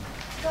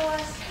 go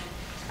us.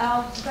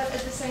 But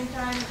at the same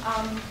time,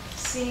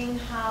 seeing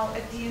how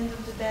at the end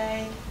of the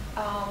day,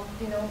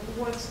 you know,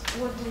 what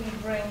do we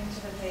bring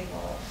to the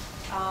table?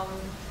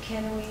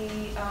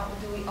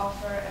 Do we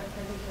offer a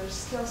particular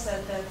skill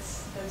set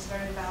that's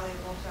very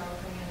valuable to our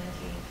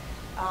community?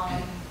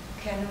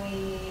 Can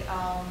we,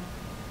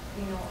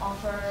 you know,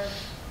 offer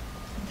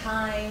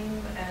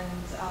time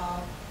and,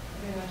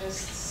 you know,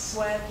 just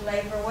sweat,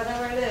 labor,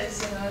 whatever it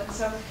is, you know?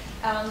 So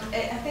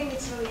I think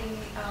it's really,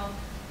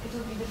 it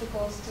would be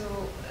difficult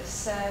to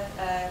set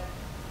a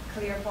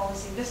clear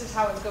policy. This is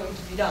how it's going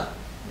to be done,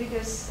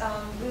 because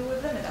we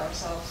would limit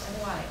ourselves, and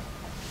why?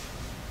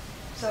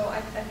 So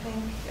I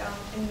think,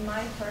 in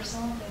my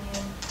personal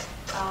opinion,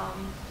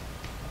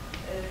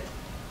 it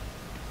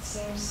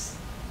seems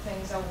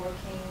things are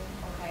working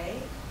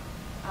okay,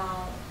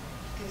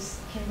 because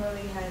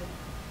Kimberly had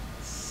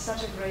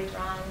such a great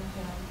run,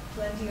 you know,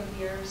 plenty of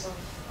years of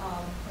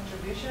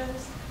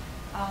contributions.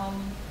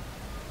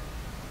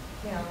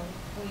 You know,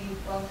 we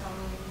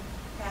welcome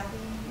Kathy,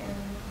 and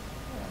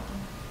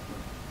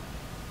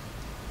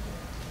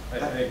you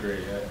know. I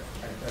agree.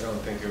 I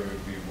don't think it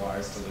would be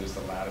wise to lose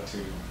the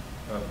latitude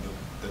of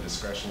the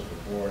discretion of the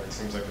board. It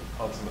seems like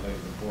ultimately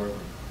the board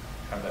would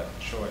have that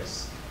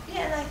choice.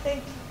 Yeah, and I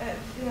think,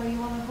 you know, you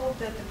want to hope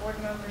that the board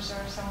members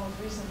are somewhat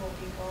reasonable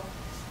people,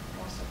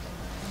 most of the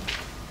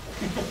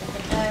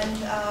time. And,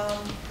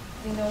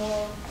 you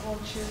know, we'll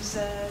choose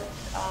a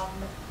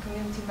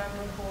community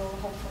member who will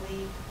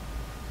hopefully,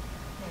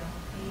 you know,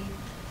 be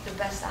the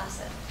best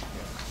asset.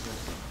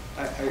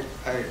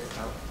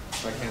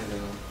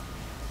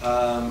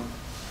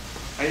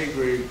 I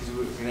agree, because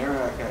when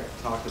Eric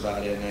talked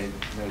about it, and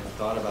I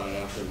thought about it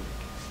after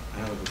I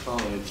hung up the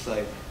phone, it's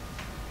like,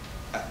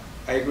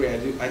 I agree,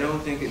 I don't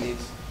think it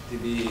needs to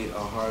be a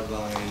hard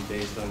line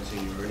based on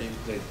seniority,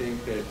 because I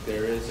think that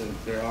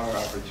there are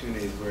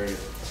opportunities where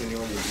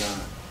seniority is not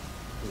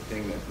the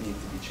thing that needs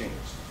to be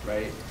changed,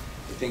 right?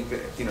 I think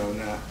that, you know,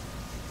 not,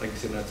 like I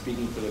said, not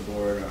speaking for the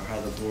board or how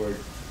the board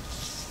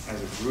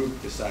as a group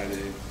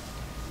decided.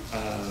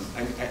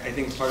 I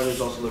think part of it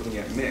is also looking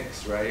at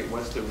mix, right?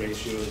 What's the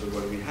ratios of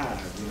what do we have?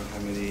 You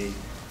know,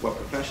 what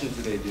professions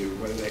do they do?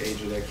 What are the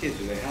age of their kids?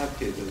 Do they have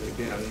kids? Are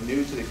they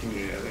new to the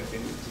community? Are they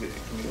been to the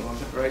community a long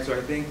time, right? So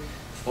I think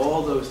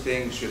all those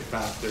things should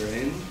factor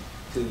in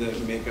to the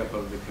makeup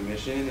of the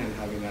commission and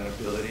having that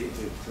ability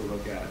to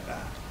look at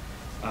that.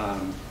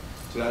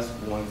 So that's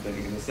one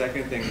thing. And the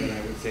second thing that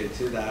I would say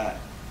to that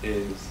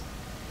is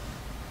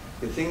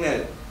the thing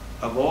that,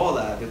 of all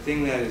that, the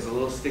thing that is a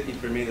little sticky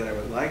for me that I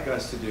would like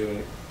us to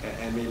do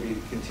and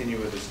maybe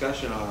continue a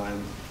discussion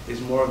on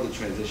is more of the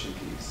transition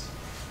piece.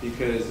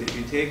 Because if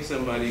you take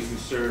somebody who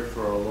served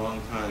for a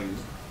long time,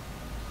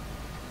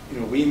 you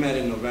know, we met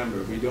in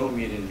November, we don't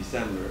meet in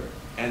December,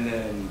 and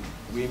then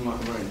we're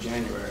in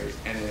January,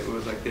 and it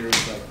was like it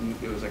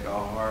was like a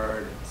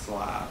hard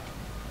slap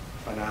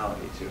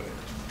finality to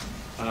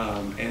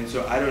it. And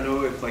so I don't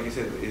know if, like I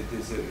said,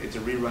 it's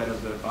a rewrite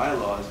of the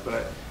bylaws,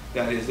 but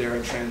that is there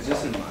a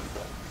transition line?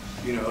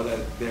 You know,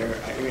 that there,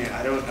 I mean,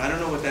 I don't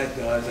know what that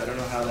does, I don't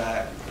know how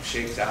that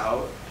shakes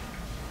out,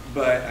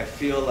 but I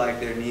feel like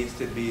there needs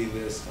to be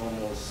this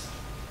almost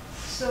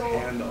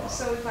handoff.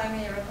 So if I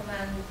may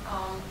recommend,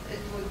 it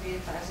would be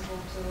advisable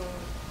to,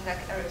 like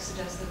Eric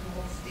suggested,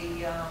 move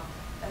the,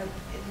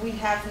 we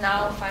have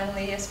now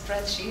finally a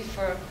spreadsheet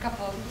for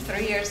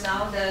 3 years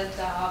now that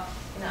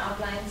you know,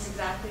 outlines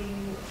exactly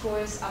who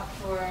is up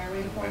for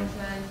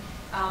reappointment.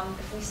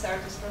 If we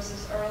start this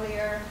process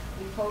earlier,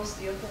 we post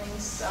the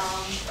openings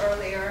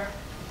earlier,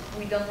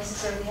 we don't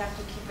necessarily have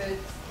to keep it,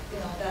 you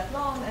know, that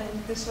long, and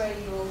this way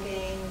you will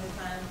gain the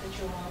time that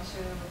you want to,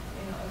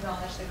 you know,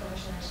 acknowledge the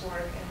commissioner's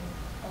work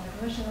on the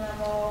commission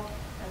level,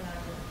 and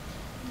then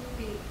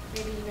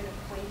maybe even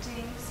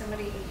appointing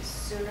somebody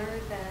sooner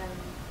than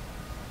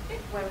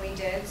when we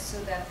did, so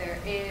that there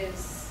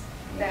is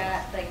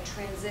that like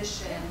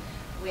transition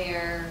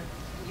where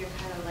you're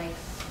kind of like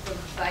the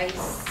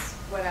vice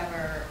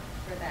whatever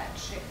for that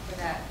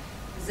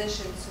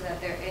position, so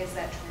that there is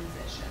that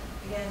transition.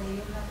 again,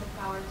 you have the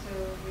power to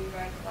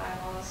rewrite the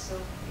bylaws, so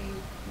you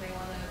may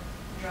want to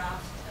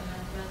draft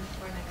amendment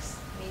for next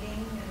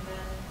meeting, and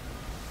then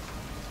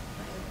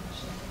let the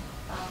commission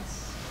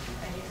bounce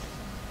ideas.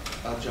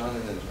 John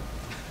and then John.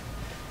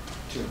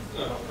 Two.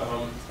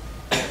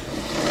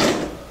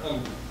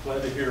 I'm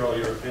glad to hear all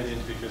your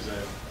opinions, because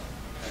I'm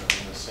kind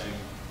of in the same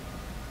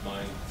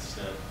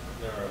mindset.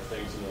 There are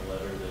things in the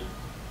letter that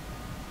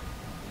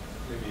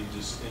maybe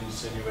just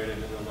insinuated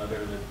in the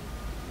letter that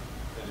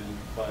I didn't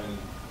find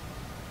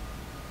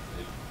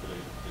that I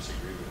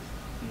disagree with.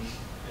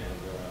 And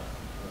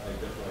I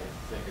definitely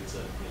think it's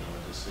a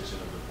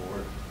decision of the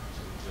board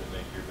to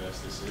make your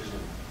best decision.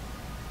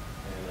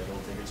 And I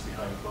don't think it's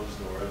behind closed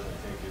doors. I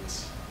think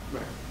it's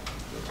right.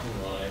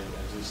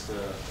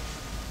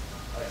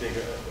 I think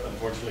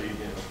unfortunately,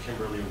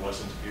 Kimberly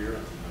wasn't here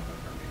at the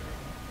November meeting,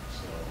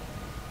 so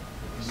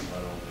it was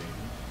not only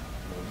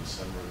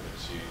December that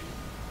she,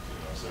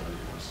 it's already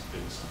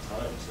been some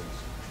time since,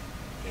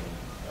 I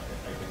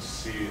can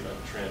see a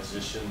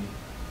transition,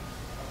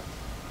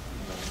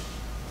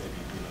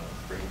 maybe,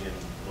 bring in a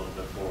little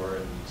bit more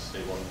and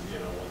stay one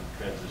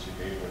transition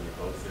meeting when they're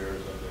both there or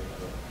something.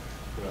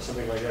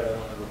 Something like that I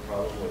don't have a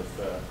problem with.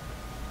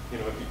 If you,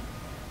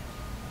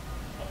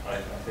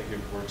 I think it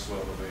works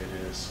well the way it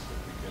is, but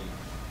we can,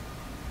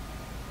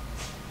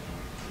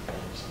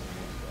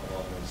 something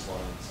along those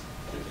lines.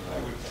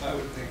 I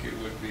would think it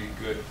would be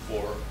good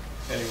for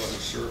anyone who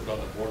served on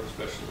the board,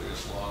 especially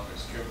as long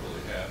as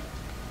Kimberly had,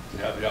 to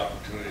have the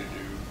opportunity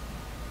to,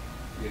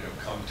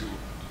 come to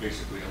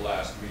basically a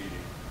last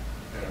meeting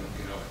and,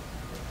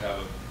 have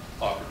an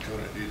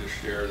opportunity to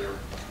share their,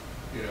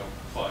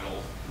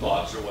 final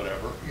thoughts or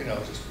whatever,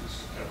 just as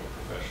kind of a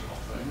professional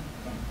thing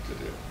to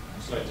do.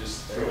 So I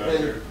just throw out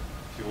there,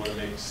 if you want to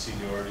make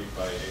seniority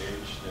by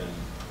age, then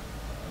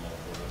I'm all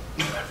for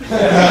it.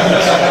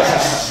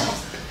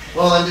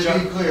 Well, and to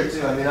be clear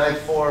too, I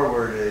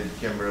forwarded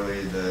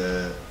Kimberly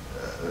the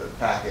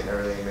packet and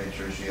everything, made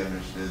sure she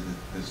understood that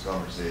this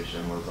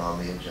conversation was on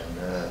the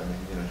agenda.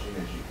 She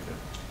knew she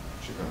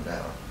should come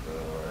down, so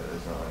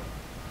it's not like.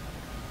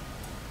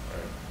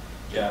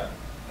 Yeah,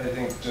 I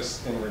think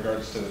just in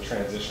regards to the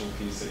transition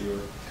piece that you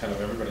were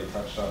everybody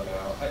touched on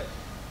now,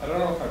 I don't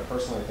know if I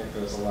personally think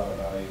there's a lot of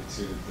value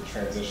to the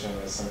transition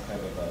as some kind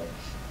of a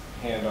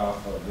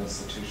handoff of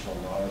institutional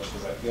knowledge,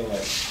 because I feel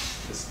like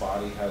this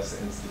body has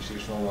the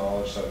institutional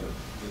knowledge, so that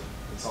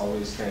it's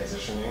always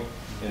transitioning,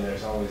 and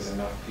there's always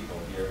enough people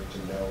here to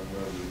know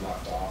where we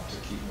left off to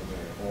keep moving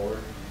it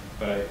forward.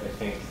 But I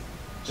think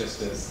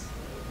just as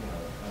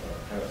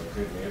kind of a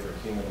good neighbor,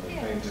 humanly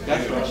thing to do, to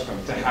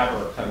have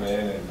her come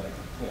in and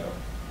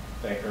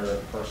thank her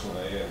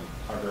personally and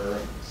hug her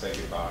and say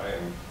goodbye,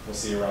 and we'll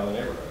see you around the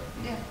neighborhood.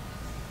 Yeah.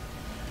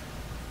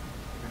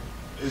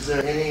 Is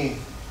there any,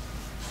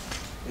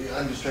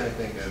 I'm just trying to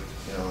think of,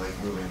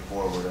 moving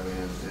forward,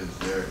 is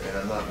there, and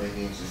I'm not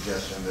making a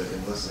suggestion, but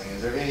in listening,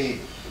 is there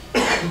any,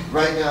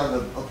 right now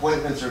the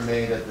appointments are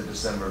made at the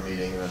December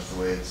meeting, and that's the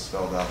way it's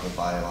spelled out in the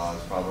bylaws,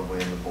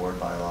 probably in the board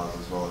bylaws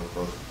as well as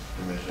both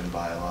commission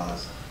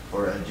bylaws,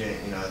 for a, and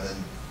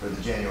then for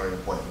the January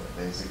appointment,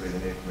 basically the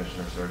new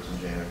commissioner starts in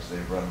January, so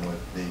they run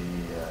with the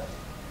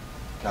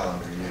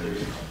calendar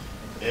years.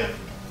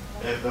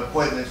 If the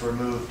appointments were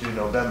moved to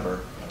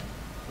November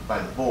by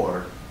the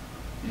board,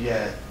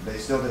 yet they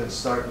still didn't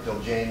start until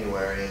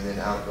January, and then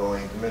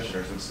outgoing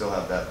commissioners would still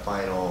have that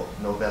final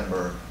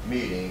November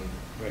meeting,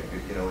 right.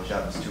 Which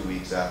happens 2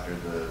 weeks after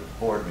the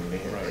board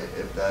meeting. Right.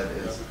 If that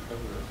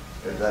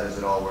is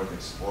at all worth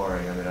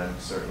exploring, I'm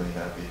certainly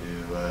happy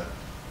to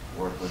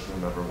work with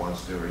whomever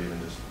wants to, or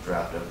even just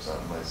draft up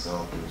something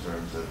myself in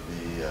terms of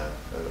the a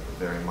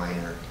very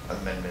minor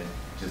amendment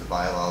to the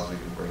bylaws. We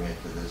can bring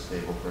it to this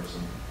table for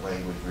some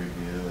language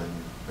review and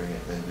bring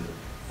it into the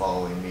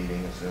following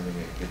meeting, assuming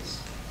it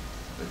gets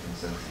the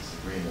consensus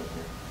agreement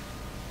here.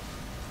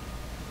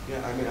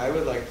 Yeah, I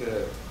would like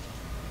to,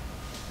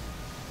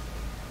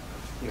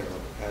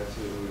 add to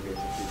when we get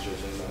to future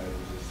agenda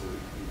items, just so we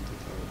can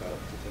talk about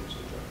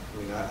potential draft.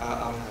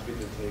 I'm happy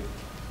to take a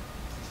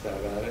stab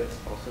at it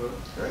also.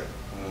 Great.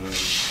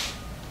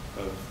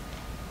 Of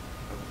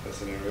a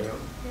scenario.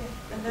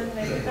 Yeah, and then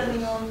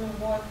depending on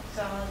what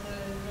the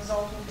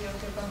result will be of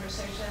your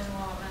conversation,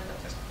 we'll amend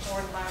the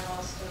board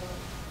bylaws to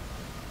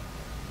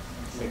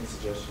Make a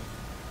suggestion.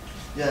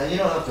 Yeah, and you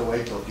don't have to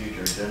wait till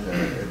future agenda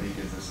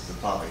because this is a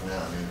topic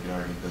now. We can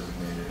already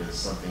designate it as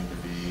something to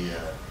be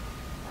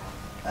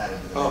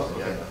added to the next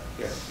agenda.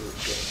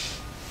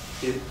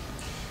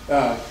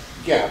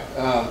 Yeah.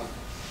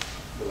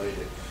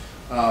 Related.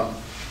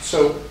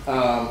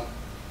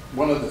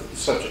 One of the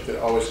subject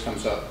that always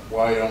comes up,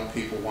 why don't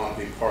people want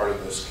to be part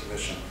of this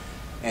commission?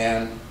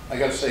 And I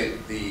got to say,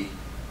 the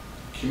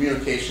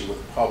communication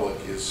with the public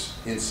is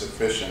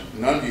insufficient.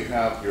 None of you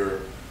have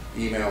your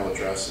email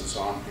addresses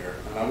on here,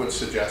 and I would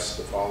suggest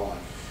the following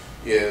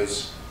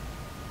is,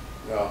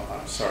 well,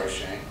 I'm sorry,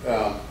 Shane,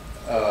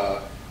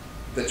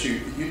 that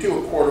you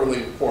do a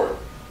quarterly report.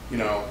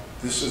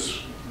 This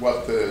is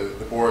what the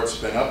board's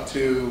been up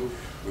to.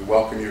 We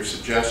welcome your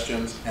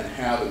suggestions, and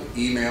have an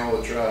email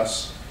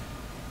address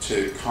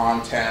to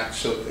contact.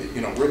 So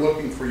we're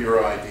looking for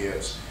your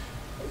ideas.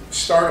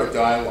 Start a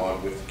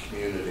dialogue with the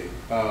community.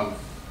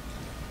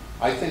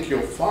 I think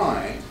you'll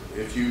find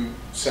if you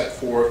set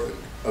forth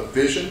a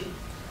vision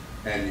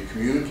and you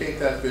communicate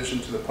that vision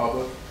to the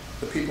public,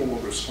 the people will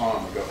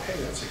respond and go, hey,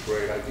 that's a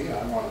great idea.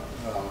 I want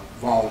to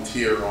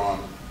volunteer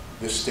on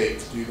this date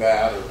to do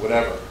that or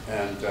whatever.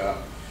 And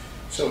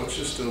so it's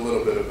just a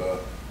little bit of a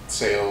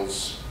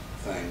sales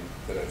thing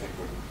that I think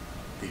would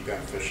be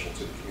beneficial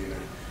to the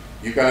community.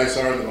 You guys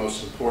are the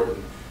most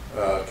important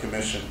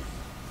commission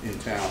in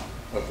town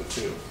of the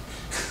two.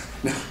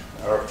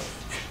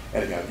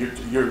 Anyhow,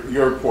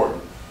 you're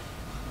important.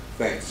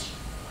 Thanks.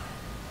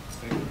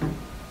 Thank you.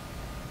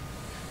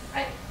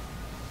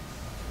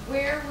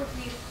 Where would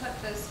we put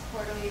this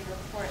quarterly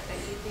report that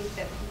you think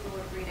that people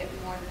would read it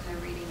more than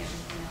they're reading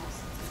everything else?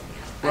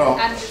 Well,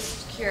 I'm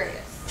just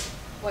curious.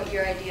 what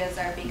your ideas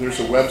are because. There's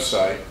a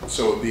website,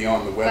 so it'd be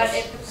on the But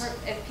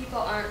website. if people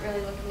aren't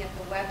really looking at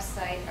the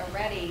website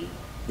already,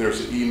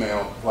 There's an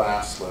email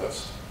blast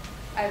list.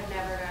 I've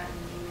never gotten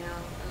an email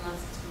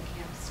unless it's from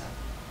camp stuff.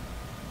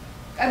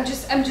 I'm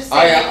just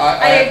I- saying, I-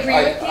 I agree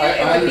I- with you, I it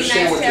would be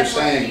understand nice what to you're have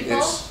more saying. people,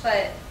 It's-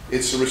 but.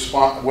 It's a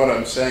response, what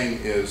I'm saying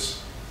is,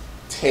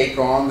 take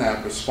on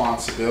that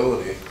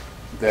responsibility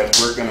that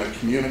we're gonna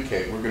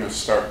communicate, we're gonna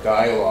start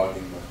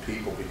dialoguing with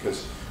people,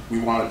 because we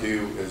wanna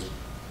do as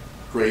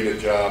great a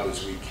job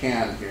as we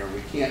can here.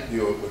 We can't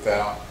do it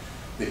without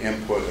the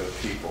input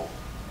of people.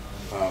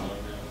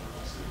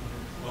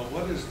 Well,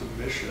 what is the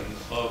mission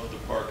of the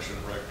Parks and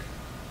Rec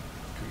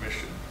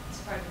Commission?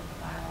 It's part of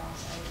the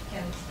bylaws. I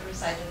can't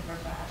recite it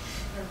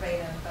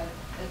verbatim, but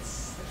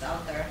it's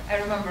out there. I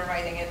remember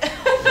writing it.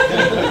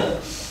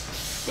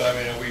 But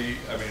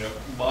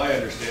my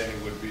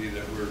understanding would be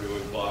that we're to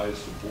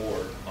advise the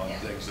board on Yeah.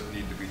 things that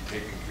need to be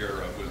taken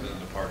care of within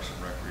the Parks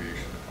and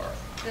Recreation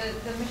Department.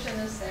 The mission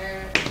is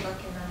there,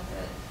 looking at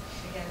it.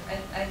 Again,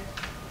 I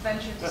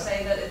venture to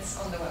say that it's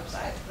on the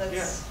website.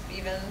 That's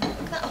even,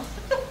 no.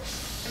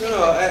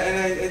 No,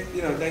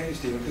 and thank you,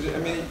 Stephen, because, I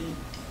mean,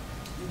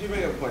 you do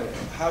make a point,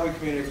 how we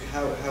communicate,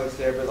 how it's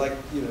there, but like,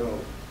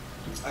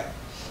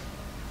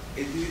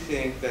 I do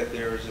think that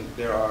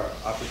there are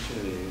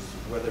opportunities,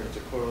 whether it's a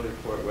quarterly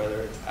report,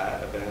 whether it's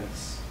at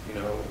events,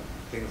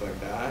 things like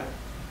that.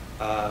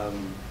 I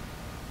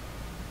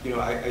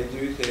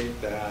do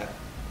think that,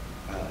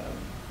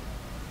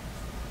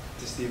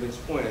 to Stephen's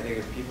point, I think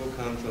if people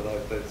come to,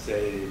 like, let's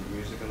say,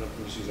 music on the,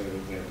 let's use an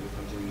example, they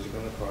come to Music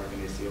on the Park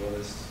and they see all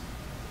this,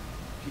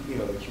 the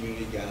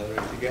community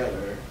gathering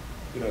together,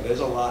 there's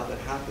a lot that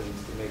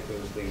happens to make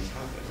those things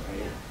happen,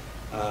 right?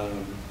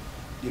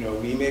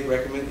 We make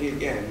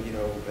again,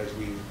 as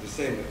we just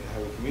say,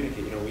 how we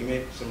communicate, we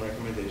make some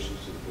recommendations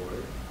to the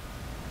board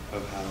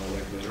of how,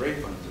 like, Measure A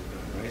funds are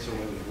done, right? So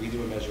when we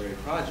do a Measure A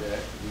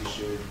project, we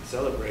should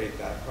celebrate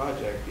that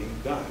project being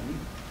done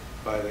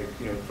by the,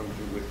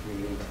 with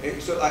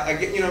community. So I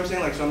get, what I'm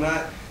saying? Like, so I'm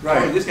not,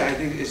 Right. This guy, I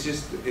think it's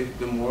just,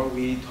 the more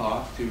we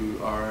talk to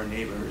our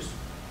neighbors,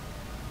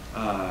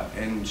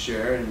 and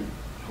share and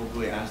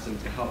hopefully ask them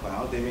to help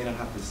out. They may not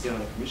have to stay on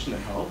the commission to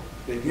help.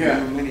 They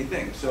can do many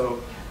things.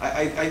 So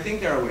I think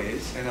there are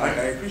ways, and I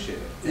appreciate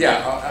it.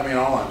 Yeah,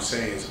 all I'm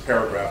saying is a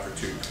paragraph or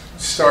two.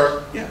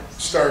 Start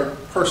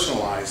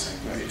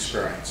personalizing the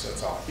experience,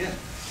 that's all. Yeah,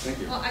 thank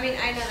you. Well, I know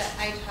that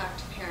I talk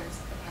to parents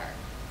at the park,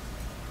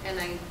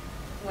 and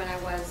when I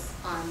was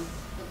on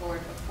the board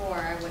before,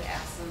 I would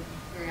ask them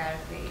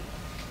periodically,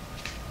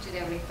 do they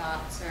have any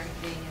thoughts or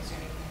anything, is there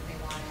anything they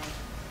wanted?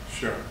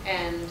 Sure.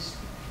 And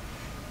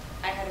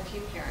I had a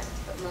few parents,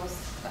 but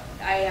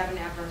I haven't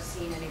ever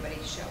seen anybody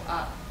show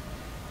up,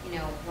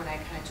 when I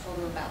kind of told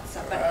them about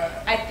stuff.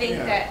 But I think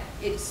that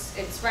it's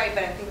right,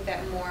 but I think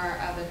that more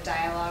of a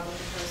dialogue with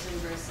the person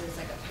versus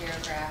like a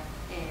paragraph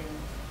in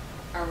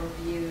our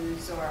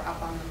reviews or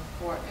up on the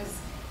report. Because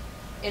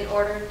in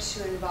order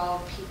to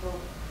involve people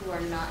who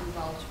are not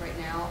involved right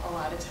now, a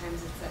lot of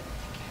times it's that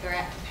they're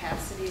at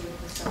capacity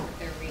with the stuff that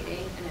they're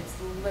reading, and it's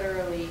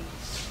literally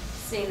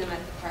seeing them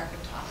at the park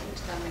and talking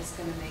to them is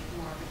going to make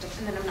more of a difference.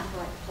 And then I'm not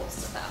going to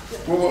post about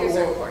here's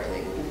our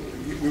quarterly.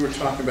 We were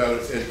talking about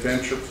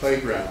adventure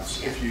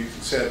playgrounds. If you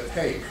said,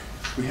 hey,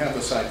 we have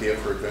this idea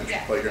for adventure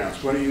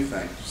playgrounds, what do you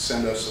think?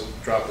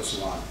 Drop us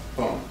a line.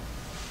 Boom.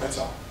 That's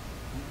all.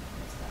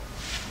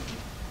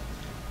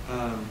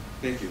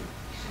 Thank you.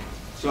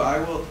 So I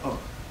will,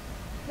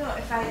 No,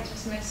 if I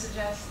just may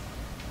suggest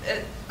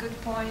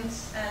good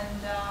points,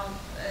 and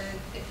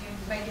if you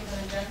make it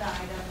an agenda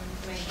item,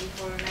 maybe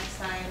for next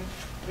time,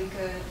 we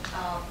could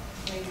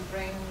maybe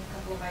bring a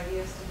couple of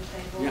ideas to the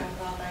table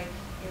about, like,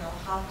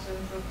 how to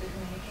improve the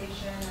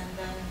communication, and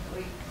then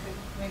we could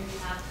maybe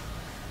have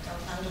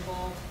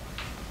tangible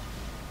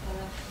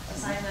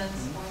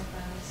assignments,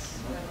 appointments,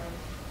 whatever.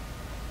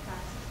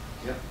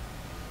 Yep.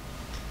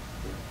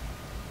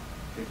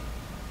 Okay.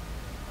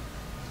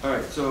 All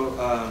right, so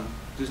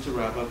just to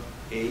wrap up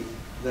 8,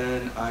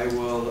 then I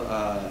will,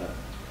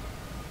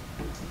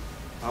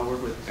 I'll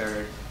work with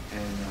Eric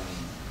and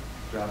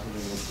draft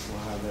something.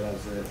 We'll have that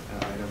as an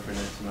item for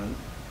next month,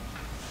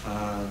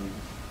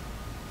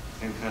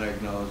 and kind of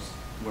acknowledge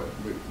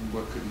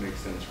what could make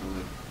sense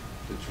from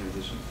the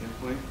transition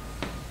standpoint.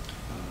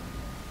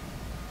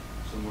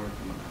 So more to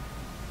come on that.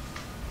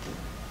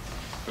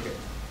 Okay,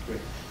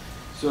 great.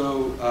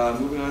 So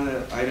moving on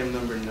to item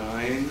number 9,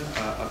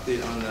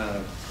 update on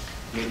the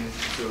maintenance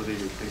facility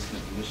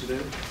replacement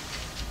initiative.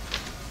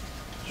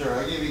 Sure,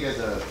 I gave you guys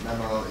a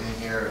memo in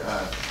here.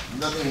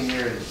 Nothing in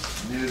here is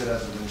new that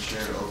hasn't been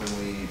shared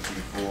openly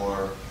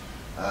before,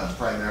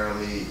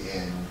 primarily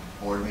in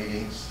board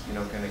meetings,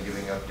 kind of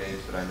giving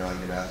updates, but I know I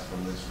get asked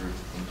from this group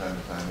from time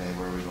to time, hey,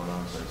 where are we going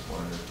on? So I just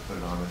wanted to put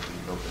it on with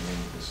the open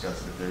meeting,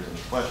 discuss it if there's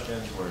any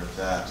questions, where it's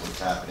at,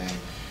 what's happening.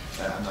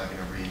 I'm not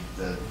going to read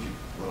the few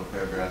little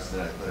paragraphs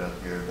that I put up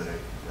here, but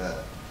it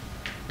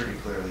pretty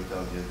clearly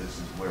tells you this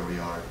is where we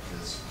are at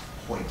this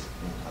point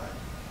in time.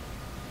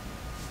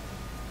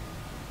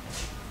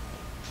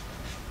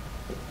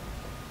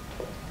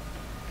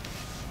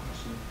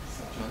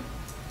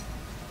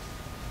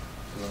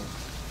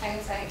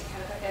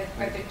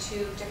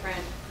 2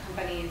 different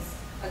companies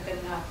a good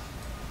enough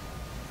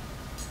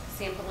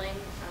sampling?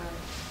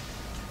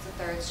 The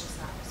third's just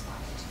not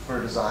responding to.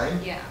 For design?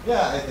 Yeah.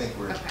 Yeah, I think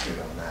we're Okay. good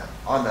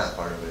on that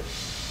part of it.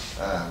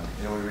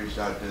 You know, we reached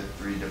out to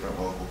 3 different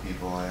local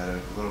people. I had a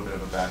little bit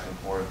of a back and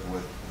forth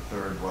with the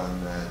third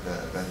one that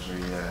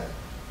eventually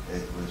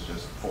it was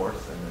just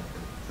fourth, and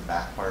the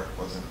back part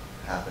wasn't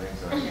happening,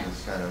 so I Yeah.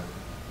 just kind of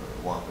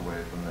walked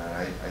away from that.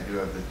 I do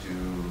have the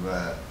 2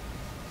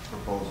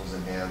 proposals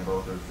in hand.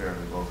 Both are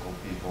fairly local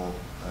people,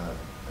 and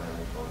I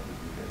think both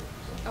would be good.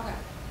 So. Okay.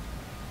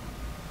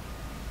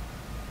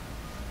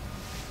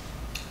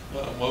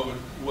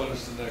 What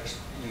is the next,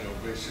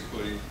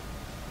 basically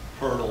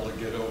hurdle to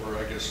get over,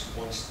 I guess,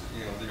 once,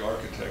 the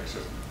architects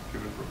have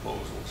given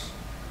proposals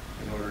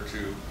in order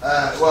to?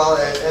 Well,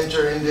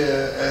 enter into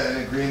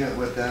an agreement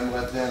with them,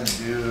 let them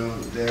do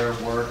their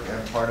work,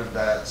 and part of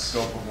that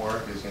scope of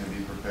work is going to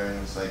be preparing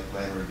the site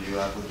plan review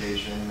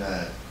application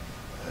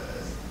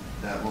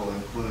that will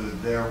include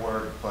their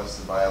work, plus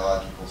the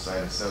biological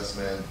site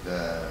assessment,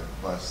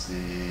 plus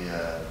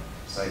the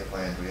site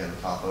plans. We had a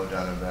topo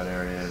down in that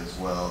area as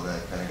well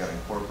that kind of got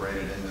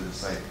incorporated into the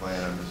site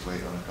plan. I'm just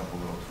waiting on a couple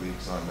little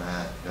tweaks on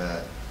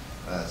that.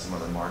 Some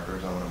other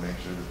markers I want to make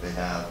sure that they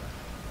have.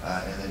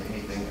 And then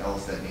anything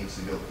else that needs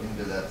to go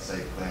into that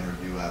site plan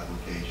review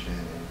application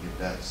and get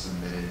that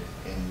submitted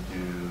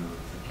into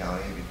the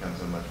county. It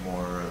becomes a much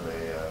more of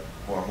a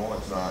formal,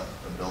 it's not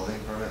a building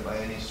permit by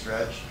any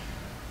stretch.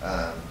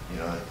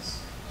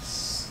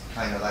 It's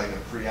kind of like a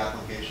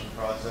pre-application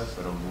process,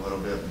 but a little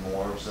bit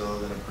more so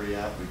than a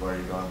pre-app. We've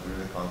already gone through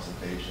the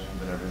consultations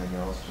and everything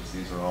else. Just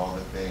these are all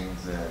the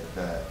things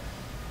that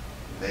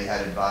they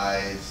had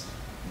advised.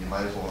 You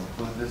might as well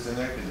include this in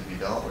there, because if you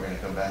don't, we're going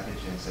to come back at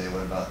you and say,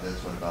 what about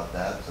this, what about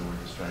that? So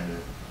we're just trying to,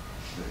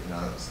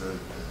 it's the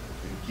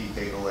key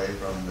takeaway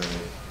from the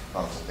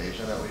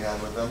consultation that we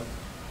had with them.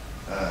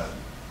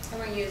 And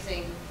we're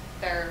using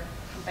their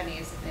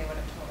companies if they would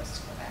have told us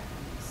to go back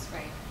and use,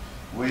 right?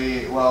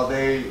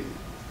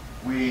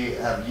 We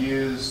have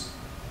used,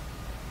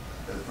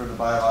 for the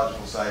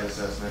biological site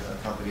assessment, a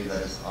company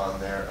that is on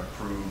their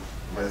approved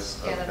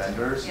list of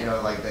vendors. Yeah.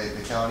 Like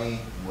the county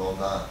will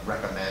not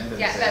recommend and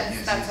Yeah, say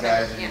use that's these what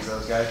I guys mean, or use yeah.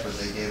 those guys, but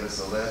they gave us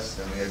a list,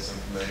 and we had some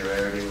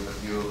familiarity with a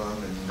few of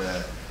them,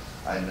 and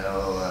I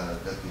know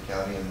that the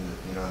county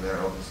and their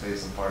open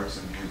space and parks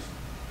have used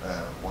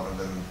one of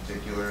them in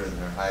particular, and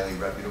they're highly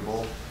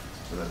reputable.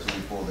 So that's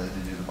who we pulled in to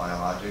do the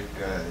biologic.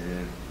 They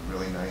did a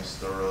really nice,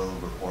 thorough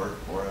report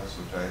for us,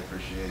 which I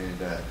appreciated.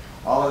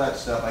 All of that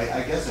stuff,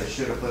 I guess I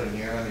should have put in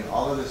here. I mean,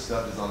 all of this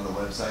stuff is on the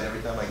website.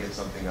 Every time I get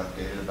something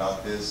updated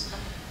about this,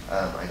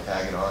 I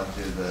tag it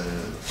onto the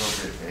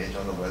appropriate page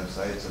on the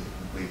website. So the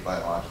complete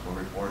biological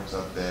report's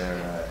up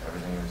there.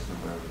 Everything is to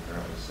where we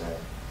currently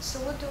stand. So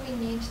what do we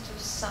need to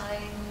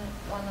sign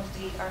one of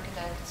the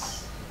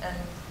architects and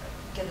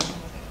get it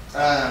moving?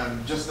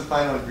 Just the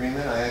final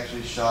agreement. I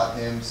actually shot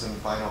him some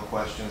final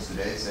questions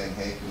today saying,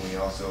 hey, can we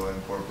also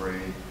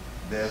incorporate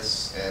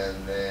this?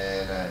 And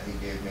then he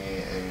gave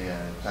me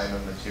a time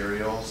and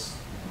materials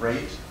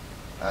rate,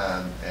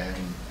 and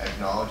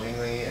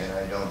acknowledgingly, and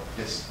I don't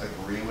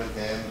disagree with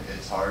him,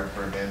 it's hard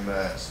for him,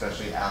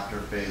 especially after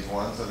phase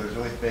 1. So there's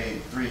really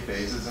 3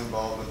 phases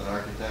involved with an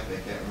architect. I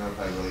can't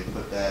remember if I really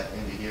put that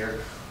into here.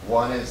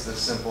 One is the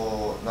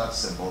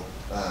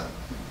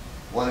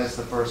one is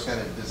the first kind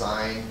of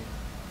design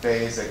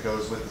phase that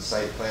goes with the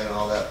site plan and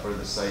all that for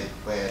the site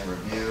plan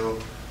review.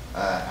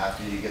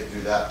 After you get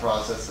through that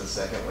process, the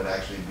second would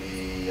actually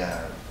be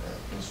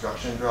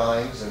construction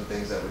drawings and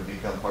things that would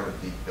become part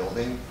of the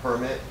building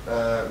permit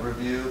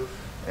review.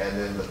 And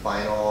then the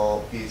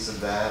final piece of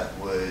that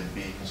would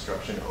be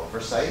construction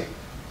oversight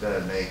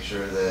to make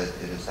sure that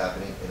it is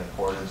happening in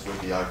accordance with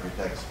the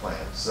architect's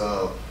plan.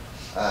 So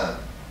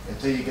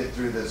until you get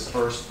through this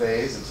first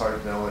phase, it's hard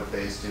to know what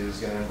phase 2 is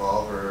going to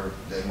involve, or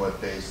then what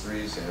phase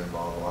 3 is going to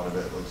involve. A lot of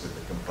it looks at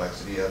the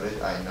complexity of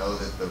it. I know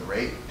that the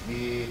rate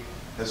he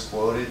has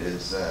quoted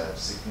is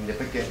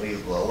significantly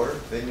lower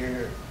than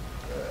your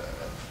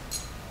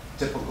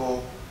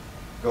typical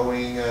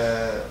going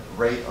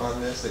rate on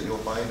this that you'll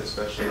find,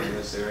 especially in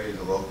this area. As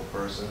a local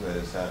person that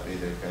is happy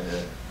to kind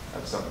of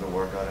have something to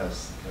work on,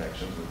 has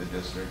connections with the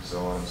district, so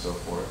on and so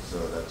forth. So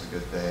that's a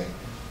good thing.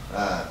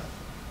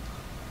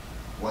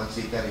 Once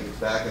he kind of gets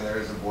back, and there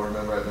is a board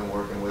member I've been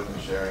working with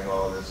and sharing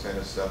all of this kind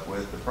of stuff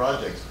with, the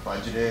project's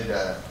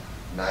budgeted.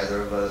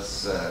 Neither of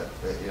us,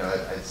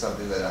 it's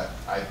something that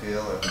I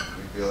feel, and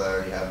we feel I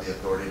already have the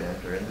authority to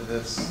enter into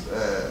this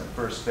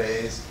first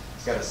phase.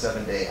 It's got a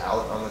 7-day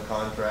out on the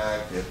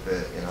contract. If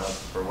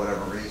for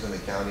whatever reason the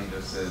county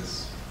just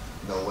says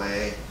no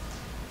way,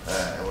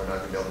 and we're not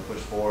going to be able to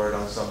push forward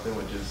on something,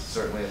 which is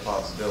certainly a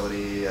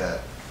possibility.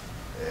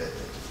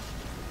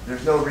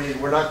 There's no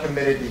reason, we're not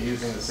committed to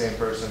using the same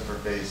person for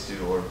phase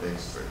 2 or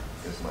phase 3,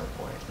 is my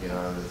point.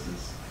 This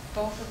is.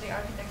 Both of the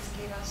architects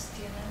gave us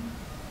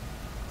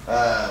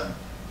TNM?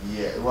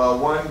 Yeah, well,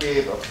 one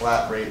gave a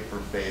flat rate for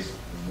phase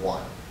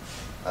 1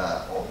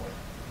 only.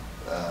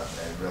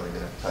 and really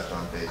going to touch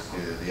on phase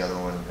 2. The other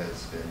one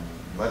has been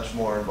much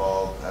more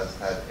involved, has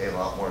had a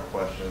lot more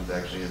questions,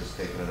 actually has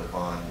taken it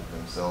upon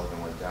himself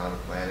and went down to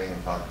planning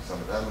and talked to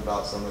some of them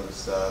about some of the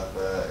stuff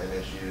and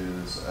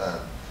issues,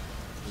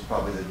 which is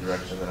probably the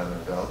direction that I'm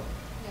going to go.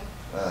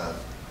 Yeah.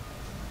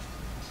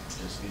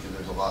 Just because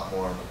there's a lot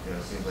more,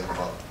 it seems like a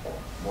lot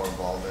more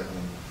involvement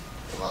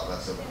and a lot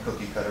less of a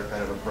cookie cutter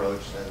kind of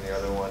approach than the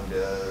other one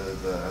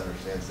does,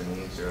 understands the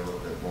needs here a little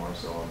bit more,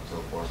 so on and so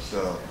forth.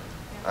 So,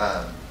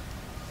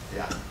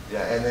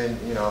 yeah, and then,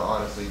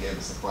 honestly gave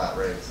us a flat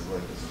rate. So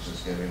look, this is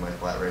just going to be my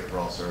flat rate for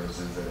all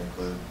services that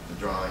include the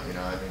drawing.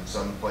 I mean,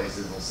 some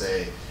places will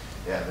say,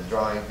 yeah, the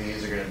drawing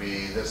fees are going to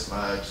be this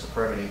much, the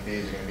permitting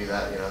fees are going to be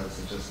that. This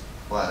is just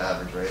flat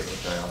average rate,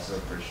 which I also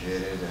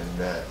appreciated,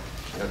 and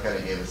kind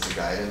of gave us the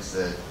guidance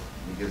that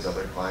he gives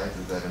other clients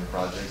is that in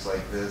projects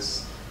like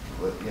this,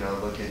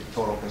 look at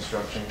total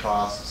construction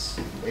costs,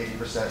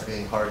 80%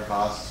 being hard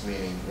costs,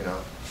 meaning,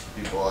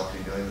 people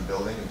actually doing the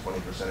building, and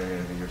 20% are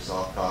going to be your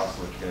soft costs,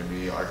 which are going to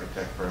be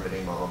architect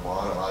permitting, blah, blah,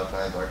 blah. And a lot of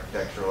times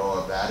architectural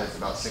of that is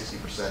about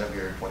 60% of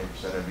your,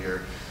 20% of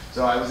your,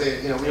 so I was,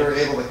 we were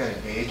able to kind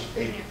of gauge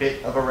a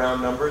bit of a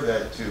round number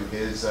that to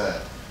his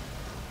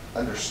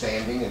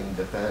understanding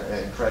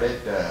and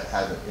credit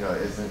hasn't,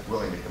 isn't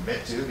willing to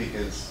commit to,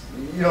 because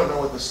you don't know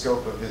what the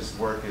scope of his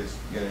work is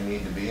going to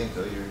need to be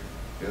until you're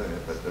doing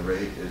it. But the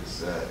rate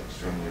is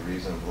extremely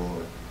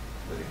reasonable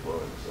that he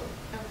quoted, so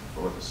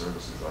for what the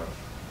services are.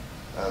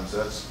 So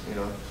that's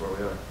that's where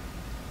we are.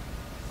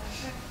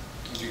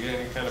 Did you get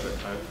any kind of a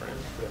time frame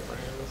for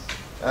any of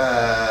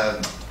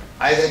this?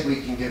 I think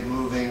we can get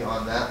moving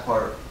on that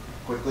part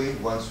quickly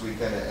once we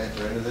kind of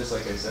enter into this.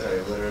 Like I said,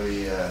 I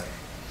literally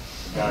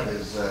got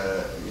his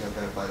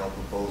kind of final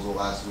proposal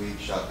last week,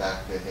 shot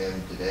back to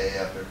him today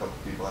after a couple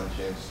people had a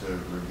chance to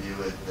review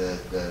it,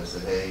 that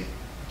said, hey,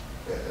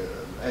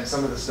 and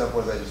some of the stuff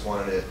was I just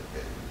wanted it,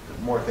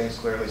 more things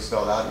clearly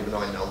spelled out, even though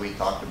I know we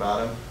talked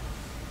about them.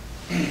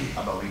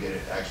 How about we get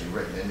it actually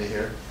written into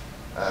here,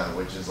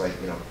 which is like,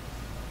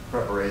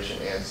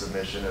 preparation and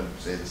submission of,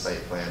 say, the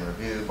site plan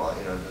review,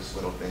 just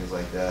little things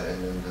like that,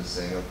 and then just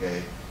saying,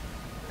 okay,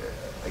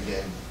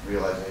 again,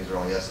 realizing these are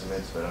only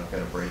estimates, but I'm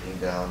kind of breaking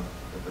down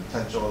the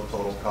potential of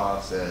total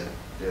cost that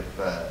if,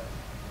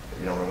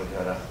 we're looking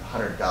at a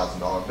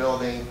 $100,000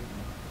 building,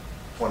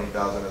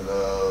 20,000 of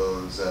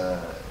those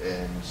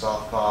in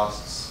soft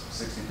costs,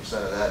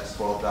 60% of that's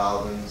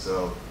 12,000,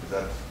 so is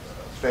that a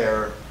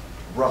fair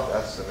rough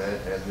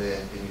estimate? And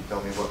then can you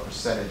tell me what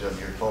percentage of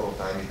your total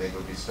time you think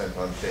would be spent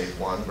on phase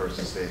 1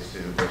 versus phase 2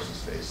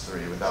 versus phase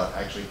 3 without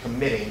actually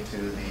committing to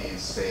these,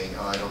 saying,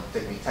 oh, it'll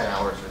take me 10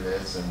 hours for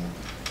this and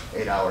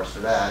 8 hours for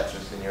that,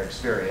 just in your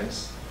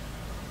experience.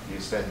 You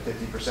spend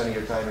 50% of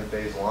your time in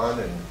phase 1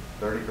 and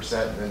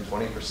 30% and then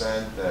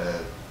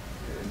 20%.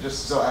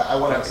 Just so I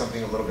want to have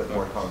something a little bit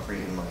more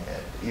concrete in my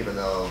head, even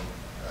though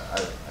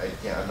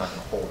I'm not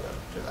going to hold them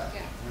to that.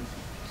 Yeah.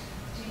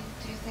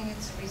 Do you think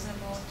it's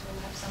reasonable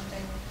to have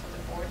something for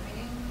the board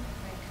meeting?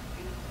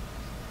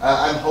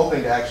 I'm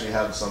hoping to actually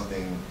have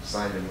something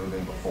signed and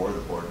moving before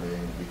the board meeting,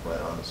 to be quite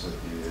honest with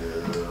you.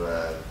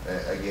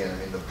 Again, I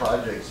mean, the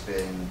project's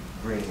been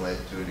greenlit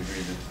to a degree,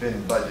 it's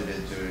been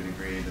budgeted to a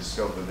degree, the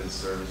scope of its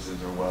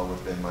services are well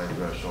within my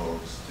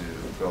thresholds to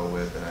go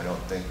with, and I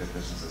don't think that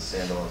this is a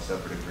standalone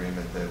separate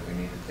agreement that we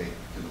need to take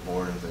to the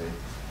board and say,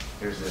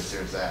 here's this,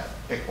 here's that,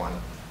 pick one,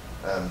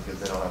 because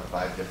then I'll have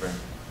 5 different,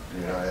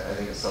 I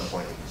think at some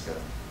point it's going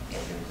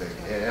to take,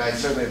 and I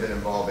certainly have been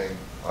involving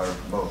our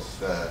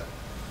most,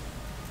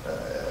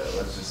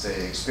 let's just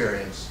say,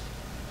 experienced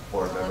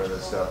board member. The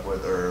stuff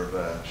with Herb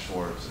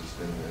Schwartz has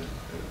been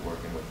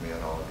working with me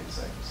on all of these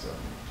things, so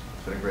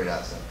it's been a great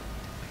asset.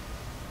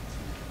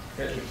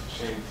 Okay,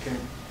 Shane,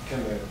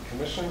 can the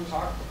commission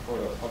talk before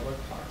the public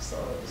talks,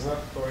 though? Isn't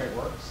that the way it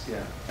works?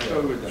 Yeah. Yeah.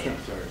 With that. Sure.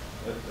 Sorry.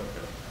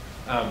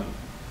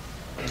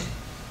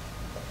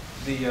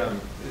 Okay.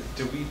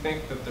 Do we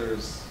think that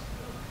there's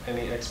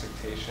any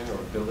expectation or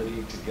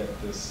ability to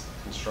get this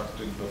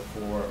constructed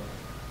before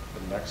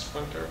the next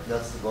winter?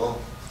 That's the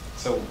goal.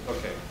 So,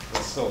 okay,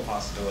 that's still a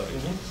possibility.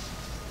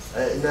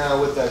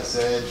 Now, with that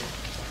said,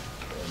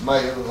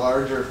 my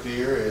larger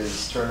fear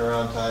is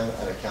turnaround time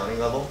at a county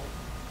level.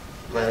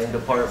 Planning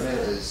department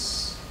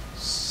is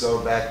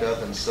so backed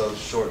up and so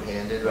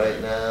short-handed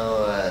right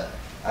now.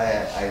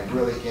 I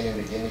really can't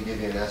even begin to give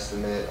you an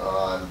estimate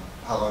on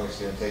how long it's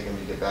going to take them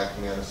to get back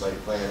to me on a site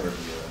plan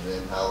review, and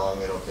then how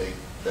long it'll take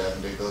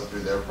them to go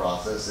through their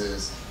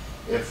processes.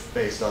 If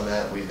based on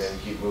that, we then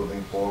keep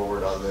moving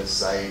forward on this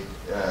site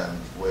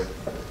with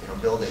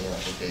building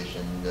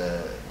application,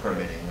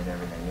 permitting, and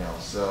everything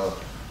else. So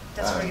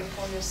That's where you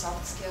pull your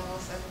soft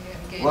skills and you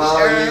engage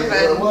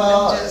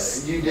well, and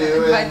just you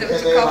do, invite and them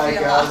to they coffee like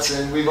a lot. us,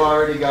 and we've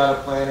already got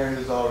a planner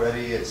who's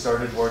already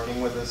started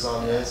working with us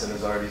on this and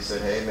has already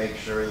said, hey, make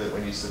sure that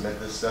when you submit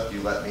this stuff,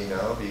 you let me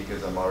know,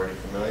 because I'm already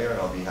familiar, and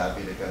I'll be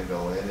happy to kind of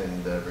go in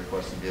and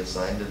request to be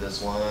assigned to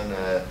this one,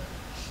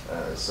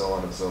 so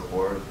on and so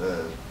forth.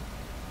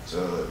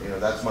 So,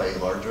 that's my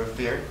larger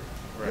fear.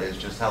 Right. is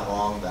just how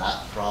long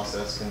that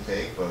process can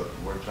take, but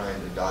we're trying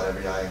to dot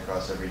every I and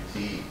cross every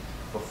T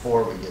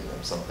before we give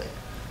them something.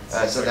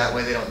 So that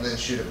way they don't then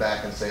shoot it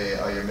back and say,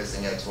 oh, you're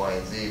missing X, Y,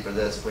 and Z for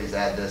this, please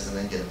add this, and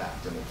then get it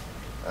back to me.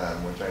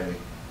 We're trying to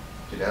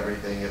get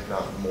everything, if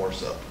not more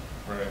so.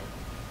 Right.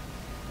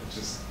 It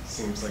just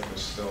seems like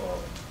there's still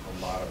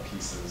a lot of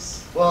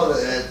pieces. Well,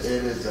 it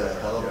is a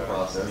hell of a Yeah.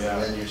 process, Yeah.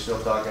 and then you're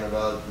still talking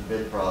about the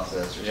bid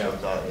process, you're still Yeah.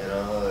 talking, you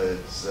know,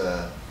 it's,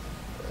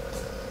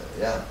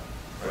 yeah.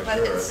 for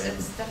But sure. it's, I mean,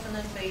 it's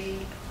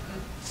definitely,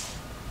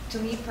 to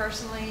me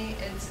personally,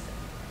 it's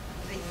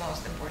the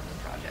most important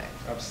project.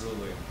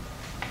 Absolutely.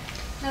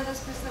 Now,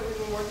 this person that we've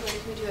been working with,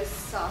 can we do a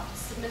soft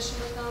submission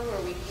with them where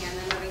we hand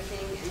them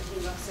everything and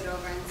he looks it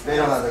over and says They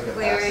don't have the capacity,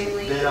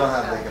 glaringly? they don't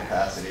have the Okay.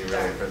 capacity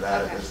really for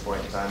that at Okay. this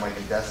point in time, like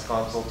a desk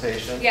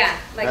consultation. Yeah,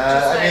 like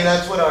just I mean, like-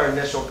 that's what our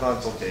initial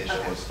consultation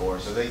Okay. was for,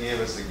 so they gave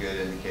us a good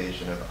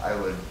indication of, I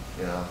would,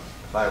 you know,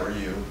 if I were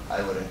you,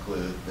 I would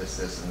include this,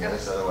 this, and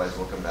this, Okay. otherwise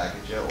we'll come back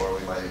at you, or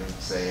we might even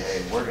say,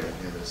 hey, we're gonna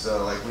do this.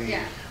 So like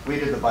Yeah. we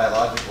did the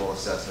biological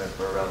assessment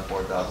for around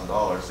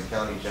 $4,000, the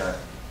county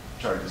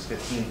charges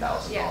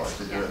 $15,000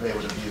 to do Yeah. it, and they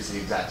would have used the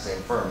exact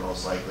same firm,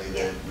 most likely,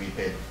 Yeah. that we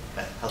paid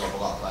a hell of a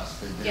lot less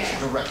to do Yeah. it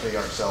directly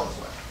ourselves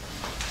with.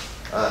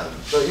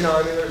 So, you know,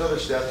 I mean, there's other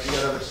steps, you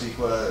got other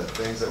CEQA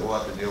things that we'll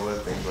have to deal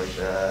with, things like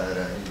that,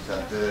 and you just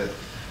have to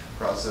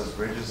cross those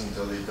bridges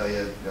until they tell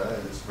you,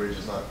 this bridge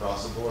is not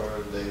crossable,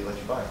 or they let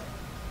you by.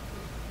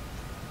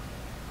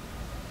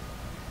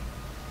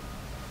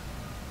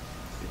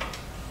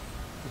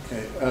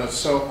 Okay,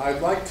 so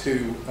I'd like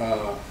to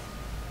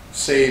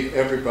save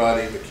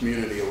everybody, the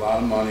community, a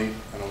lot of money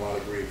and a lot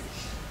of grief.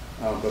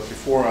 But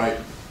before I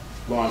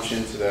launch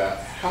into that,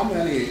 how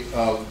many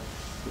of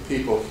the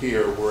people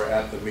here were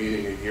at the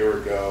meeting a year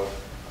ago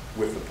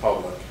with the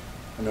public?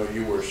 I know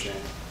you were,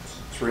 Shane.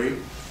 3,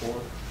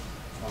 4,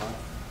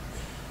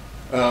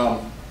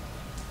 5?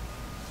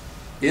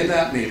 In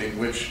that meeting,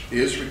 which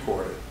is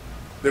recorded,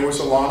 there was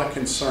a lot of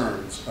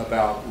concerns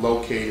about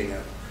locating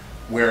it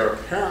where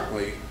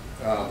apparently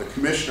the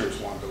commissioners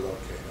wanted to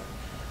locate it.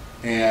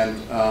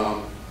 And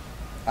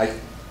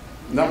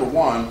number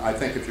one, I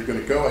think if you're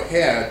going to go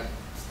ahead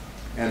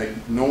and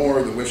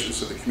ignore the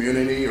wishes of the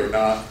community or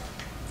not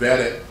vet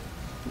it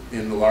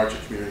in the larger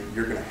community,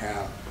 you're going to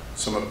have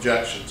some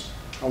objections.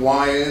 And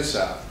why is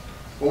that?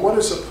 Well, what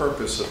is the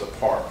purpose of the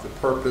park? The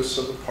purpose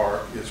of the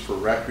park is for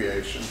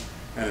recreation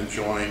and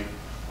enjoying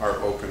our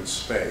open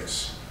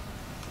space.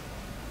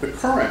 The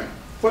current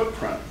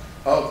footprint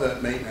of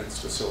that maintenance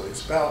facility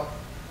is about,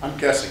 I'm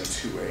guessing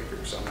 2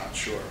 acres, I'm not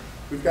sure.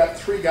 We've got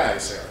 3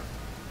 guys there.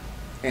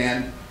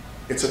 And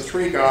it's a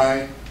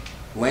 3-guy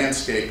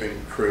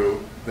landscaping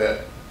crew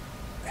that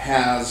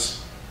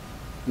has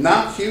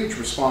not huge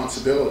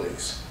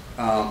responsibilities,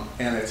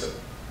 and it's a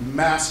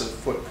massive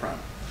footprint.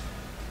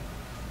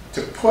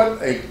 To put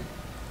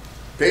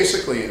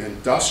basically an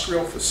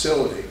industrial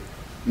facility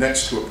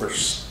next to a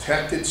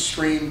protected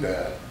stream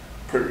bed,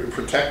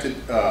 protected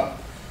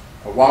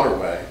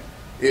waterway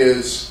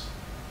is,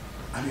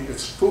 I mean,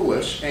 it's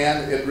foolish,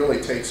 and it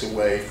really takes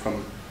away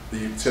from the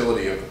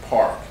utility of the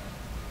park.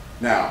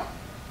 Now,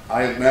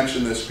 I have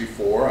mentioned this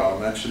before, I'll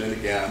mention it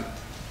again,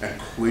 and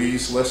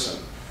please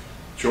listen.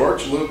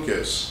 George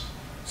Lucas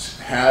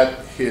had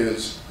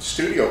his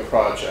studio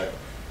project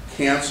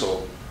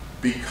canceled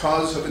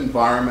because of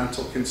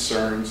environmental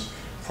concerns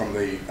from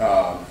the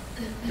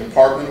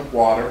Department of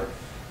Water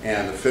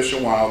and the Fish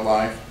and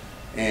Wildlife,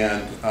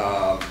 and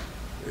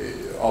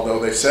although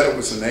they said it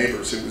was the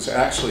neighbors, it was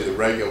actually the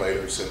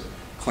regulators that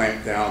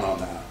clamped down on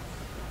that.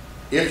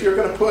 If you're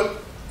going to put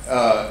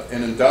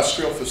an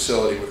industrial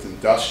facility with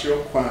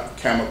industrial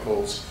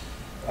chemicals,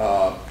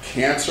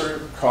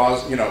 cancer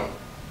cause, you know,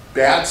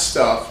 bad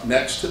stuff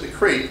next to the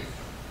creek,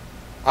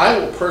 I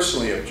will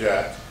personally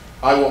object.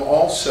 I will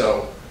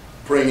also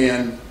bring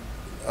in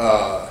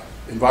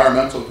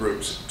environmental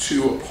groups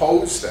to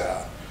oppose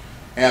that.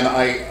 And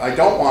I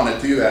don't want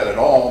to do that at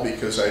all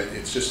because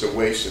it's just a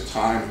waste of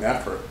time and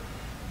effort,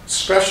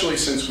 especially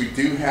since we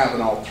do have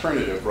an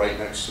alternative right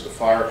next to the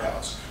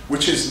firehouse,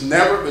 which has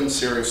never been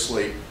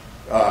seriously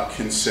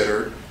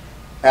considered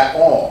at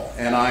all.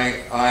 And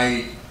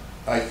I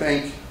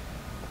think,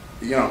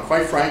 you know,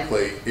 quite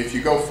frankly, if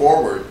you go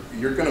forward,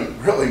 you're going to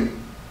really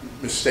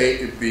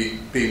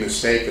be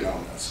mistaken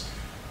on this.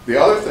 The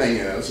other thing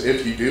is,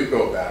 if you do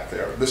go back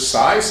there, the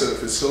size of the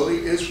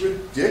facility is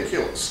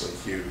ridiculously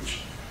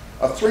huge.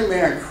 A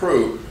 3-man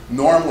crew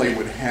normally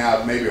would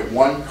have maybe a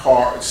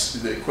 1-car,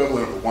 the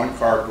equivalent of a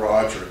 1-car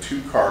garage or a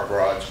 2-car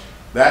garage.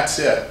 That's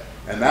it.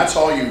 And that's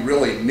all you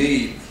really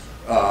need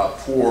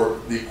for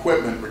the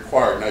equipment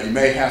required. Now, you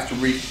may have to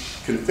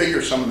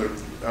reconfigure some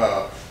of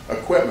the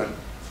equipment,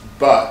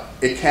 but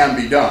it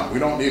can be done. We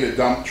don't need a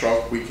dump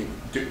truck. We can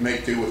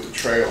make do with the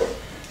trailer.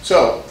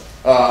 So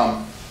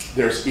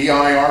there's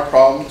EIR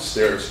problems.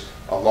 There's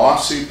a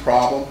lawsuit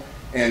problem,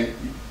 and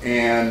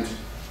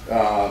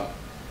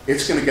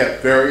it's going to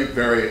get very,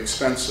 very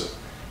expensive.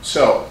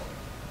 So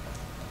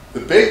the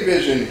big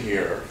vision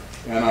here,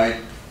 and I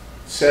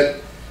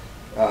said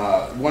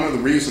one of the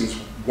reasons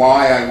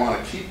why I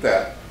want to keep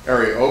that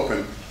area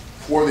open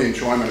for the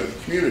enjoyment of the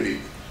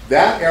community.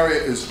 That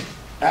area is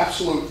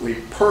absolutely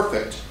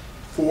perfect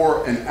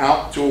for an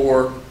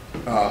outdoor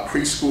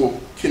preschool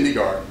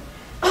kindergarten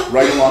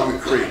right along the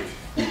creek.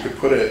 You could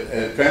put an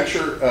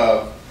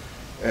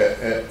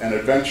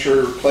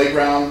adventure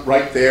playground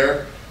right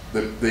there.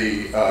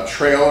 The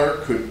trailer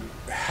could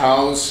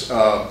house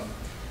a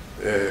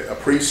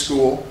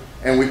preschool,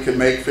 and we could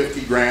make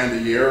 50 grand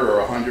a year or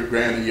 100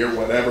 grand a year,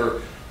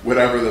 whatever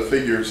the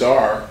figures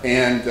are,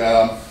 and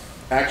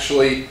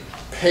actually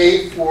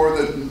pay for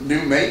the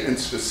new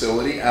maintenance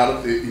facility out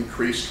of the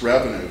increased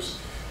revenues.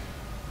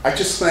 I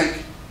just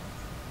think,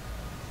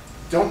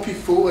 don't be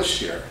foolish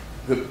here.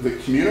 The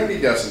community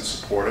doesn't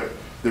support it,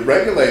 the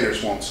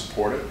regulators won't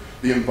support it,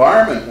 the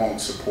environment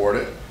won't support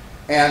it,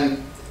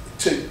 and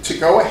to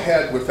go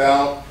ahead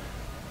without,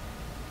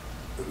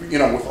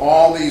 with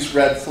all these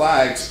red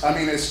flags, I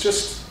mean, it's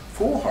just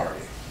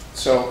foolhardy.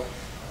 So,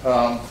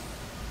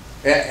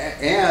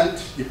 and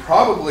you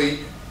probably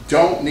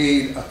don't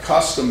need a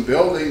custom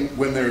building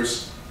when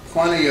there's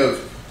plenty of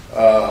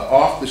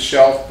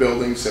off-the-shelf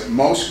buildings that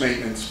most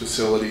maintenance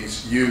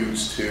facilities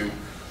use to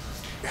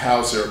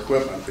house their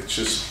equipment.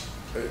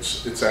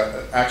 It's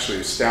actually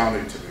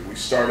astounding to me. We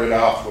started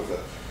off with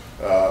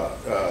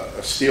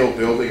a steel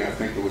building. I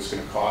think it was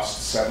going to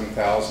cost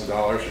 $7,000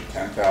 or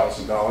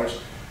 $10,000,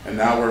 and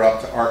now we're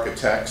up to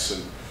architects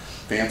and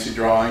fancy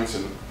drawings,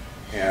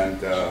 and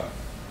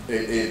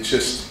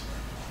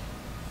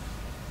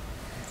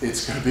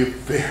it's going to be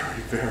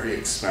very, very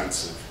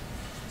expensive.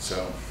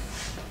 So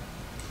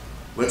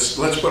let's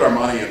put our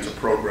money into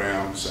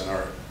programs and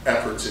our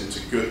efforts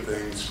into good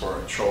things for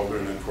our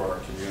children and for our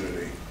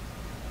community.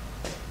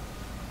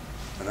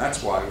 And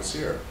that's why I was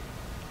here.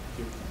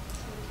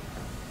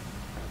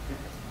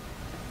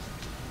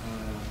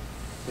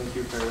 Thank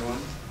you for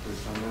everyone for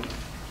coming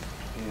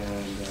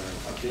and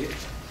update.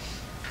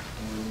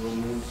 And we'll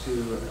move to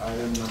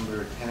item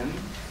number 10,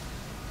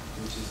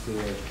 which is the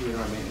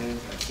P&R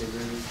maintenance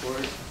activity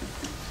report.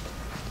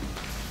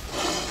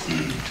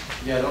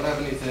 Yeah, I don't have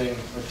anything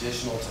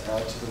additional to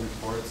add to the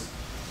reports.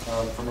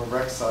 From a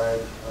rec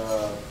side,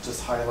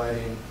 just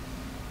highlighting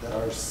that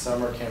our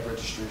summer camp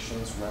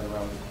registration's right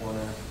around the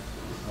corner.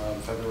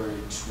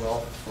 February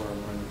 12th for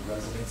Marinwood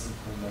residents and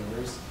pool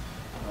members,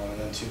 and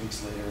then 2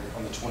 weeks later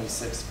on the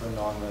 26th for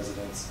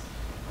non-residents,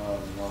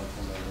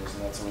 non-pool members,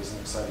 and that's always an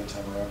exciting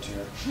time around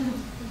here.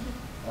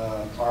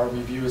 Our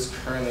review is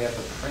currently at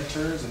the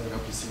printers, and we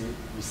hope to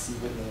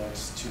receive it in the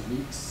next 2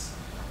 weeks.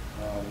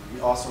 We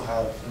also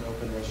have an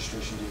open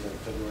registration date on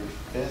February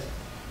 5th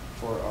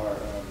for our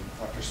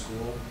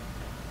after-school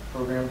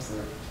programs. There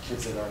are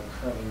kids that are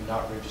currently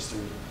not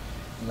registered.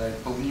 And I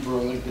believe we're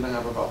only going to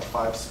have about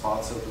 5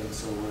 spots open,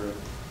 so we're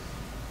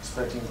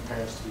expecting the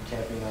parents to be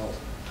camping out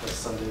the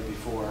Sunday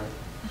before.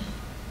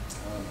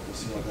 We'll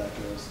see how that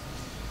goes.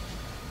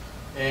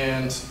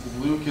 And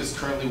Luke is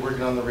currently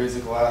working on the Raise a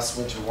Glass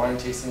Winter Wine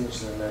Tasting, which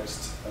is our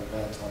next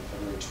event on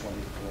February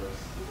 24th.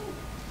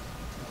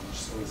 Which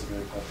is always a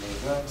very popular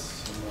event.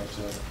 And we're up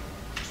to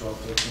 12,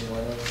 13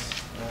 wineries.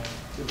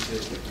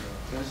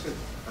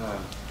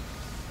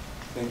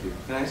 Thank you.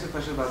 Can I ask a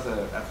question about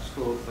the after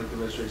school, like the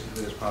registration?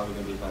 There's probably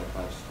going to be like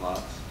 5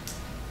 slots.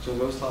 So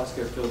those slots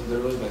get filled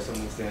literally by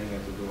someone standing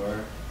at the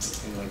door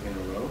in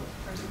a row?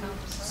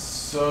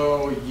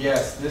 So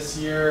yes, this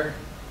year,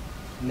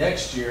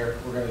 next year,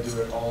 we're going to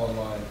do it all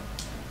online.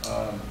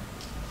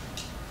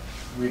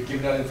 We've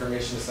given out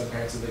information to some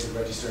parents that they could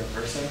register in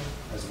person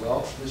as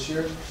well this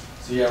year.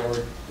 So yeah,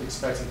 we're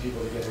expecting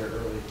people to get here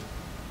early.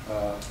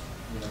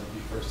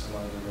 Be first in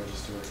line to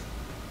register.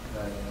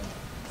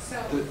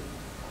 So.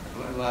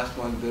 The last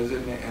one, does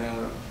it make, and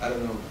I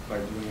don't know by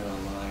doing it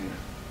online,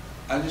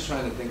 I'm just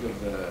trying to think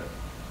of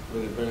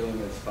with a very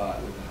limited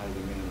spot with the high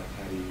demand,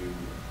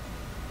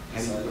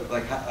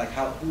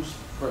 who's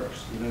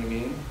first, you know what I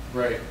mean?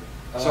 Right.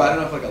 So I don't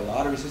know if like a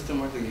lottery system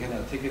works, like you hand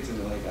out tickets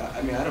and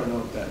I don't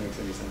know if that makes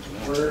any sense or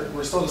not.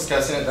 We're still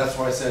discussing it, that's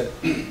why I said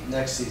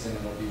next season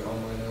it'll be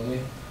online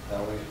only.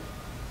 That way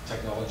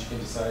technology can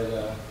decide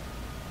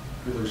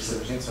who the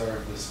recipients are,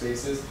 the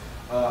spaces.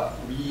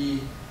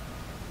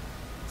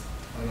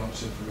 I don't know how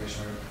much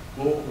information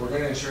we're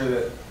going to ensure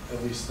that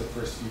at least the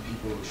first few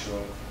people who show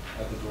up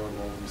at the door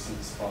will receive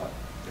a spot.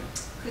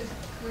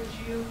 Could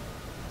you,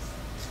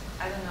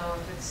 I don't know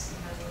if it's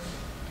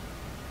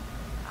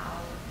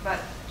but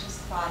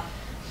just thought,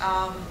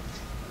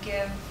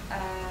 give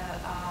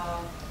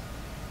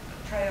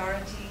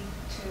priority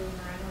to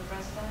Marinwood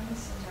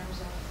residents in terms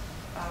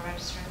of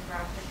registering for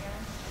aftercare?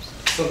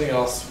 Something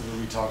else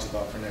we talked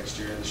about for next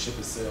year, the ship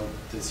has sailed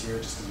this year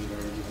just because we've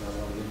already given out a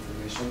lot of the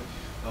information.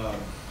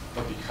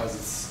 But because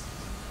it's,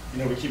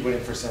 we keep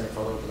waiting for Santa Fe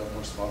to open up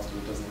more spots, but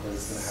it doesn't look like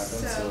it's going to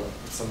happen. So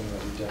it's something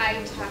that we definitely.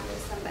 I talked to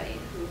somebody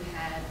who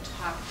had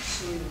talked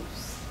to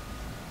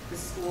the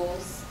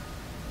schools.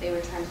 They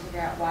were trying to figure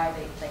out why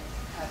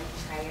how they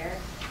can hire.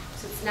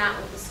 So it's not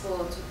with the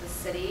school, it's with the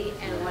city.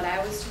 And what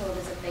I was told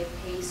is that they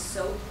pay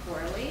so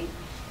poorly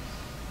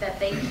that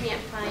they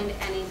can't find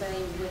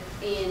anybody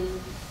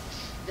within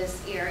this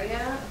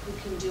area who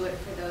can do it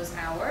for those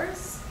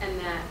hours and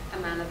that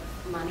amount of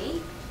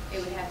money. It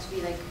would have to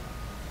be like,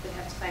 we'd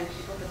have to find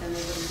people, but then they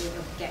wouldn't be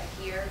able to get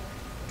here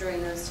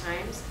during those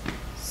times.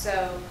 So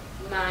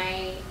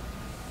my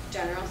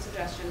general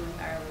suggestion with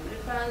our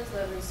limited funds,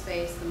 limited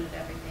space, limited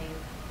everything,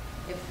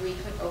 if we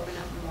could open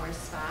up more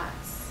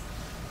spots,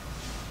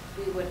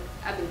 we would,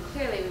 I mean,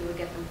 clearly we would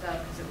get them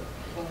filled because it would,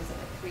 what was it,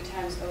 like 3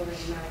 times over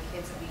the amount of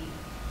kids that we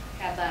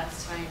had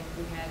last time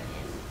we had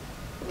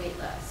in wait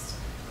list.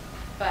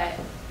 But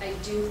I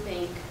do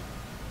think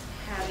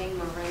having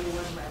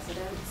Marinwood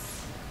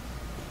residents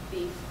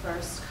be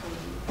first come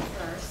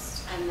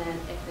first, and then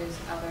if there's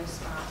other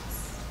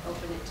spots,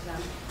 open it to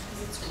them,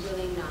 because it's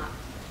really not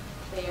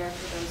fair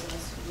for those of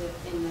us who live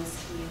in this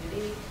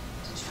community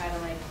to try to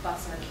like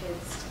bus our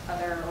kids to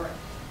other, or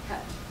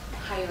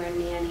hire a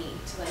nanny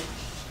to like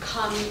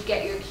come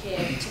get your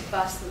kid to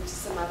bus them to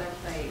some other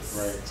place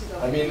to go.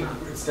 I mean, pick them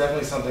up. it's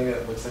definitely something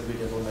that looks like we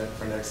can implement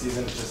for next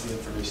season. It's just the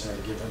information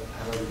already given,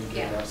 have already been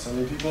given out to so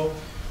many people.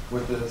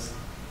 With the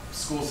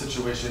school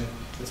situation,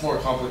 it's more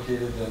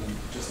complicated than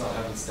just not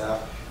having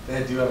staff.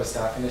 They do have a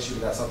staffing issue,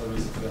 but that's not the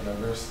reason for their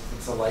members.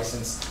 It's a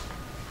licensed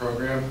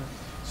program,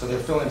 so they're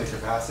filling the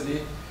capacity,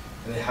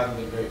 and they haven't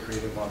been very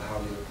creative on how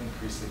to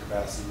increase the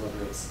capacity,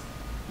 whether it's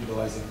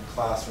utilizing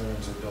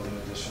classrooms or building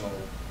additional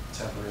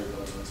temporary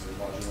buildings or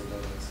modular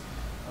buildings.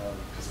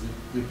 Because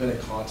we've been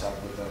in contact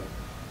with them,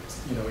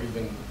 you know,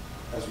 even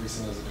as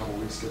recent as a couple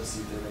weeks ago, to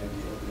see if they're going to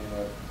be opening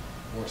up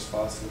more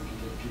spots so we can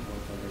give people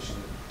information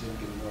that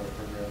didn't get more of the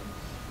program.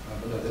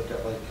 But no, they've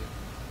got like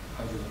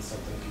 100 and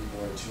something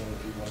people or 200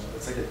 people.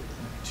 It's like a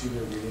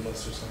 2-year waiting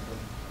list or something.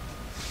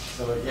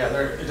 So yeah,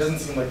 it doesn't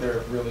seem like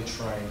they're really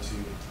trying to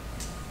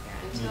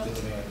meet the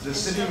demand. Does the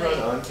city run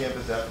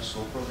on-campus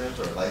after-school programs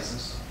or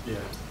licensed?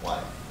 Yeah.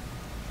 Why?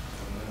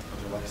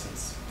 Their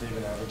license. They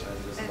even advertise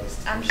it as a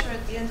license. I'm sure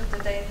at the end of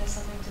the day it has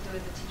something to do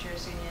with the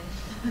teachers' union.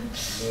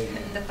 Maybe.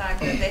 And the fact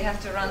that they have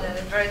to run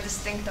a very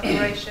distinct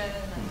operation.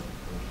 And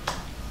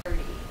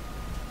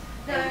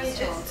No, I mean,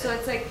 so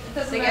it's like,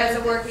 doesn't like as a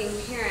matter. working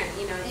parent,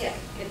 you know, it's, Yeah.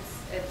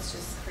 like, it's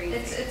just crazy.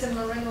 it's a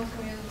Marinwood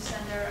Community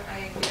Center.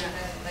 I agree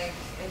that like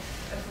if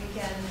we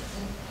can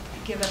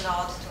give a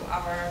nod to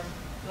our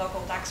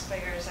local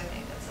taxpayers, I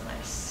think that's a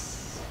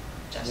nice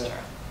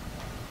gesture.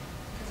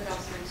 Because it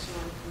also makes you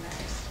want to come back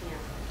to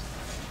camp.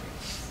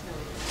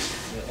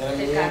 Yeah, and I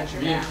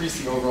mean, we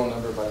increased the overall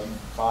number by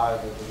 5,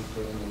 I believe,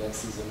 going into next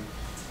season.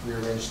 We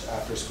arranged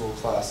after-school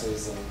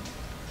classes and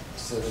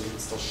so that we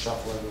could still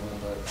shuffle everyone,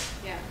 but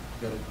Yeah.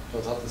 we got to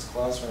build up this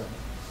classroom,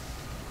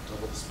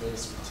 double the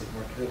space, we can take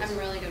more kids. I'm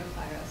really good with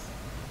Legos.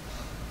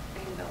 I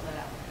can build it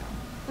out right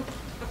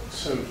now.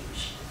 So,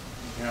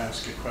 can I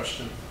ask a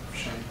question,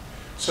 Shane?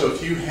 So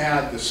if you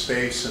had the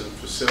space and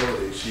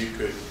facilities, you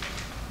could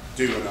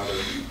do another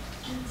thing?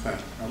 Okay,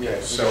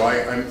 Yeah. so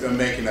I'm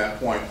making that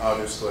point,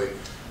 obviously,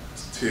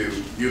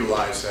 to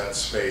utilize that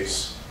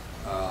space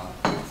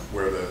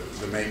where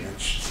the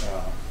maintenance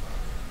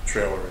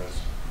trailer is.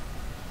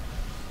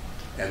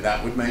 And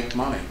that would make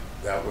money.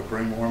 That would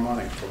bring more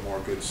money for more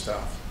good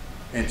stuff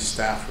and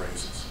staff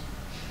raises.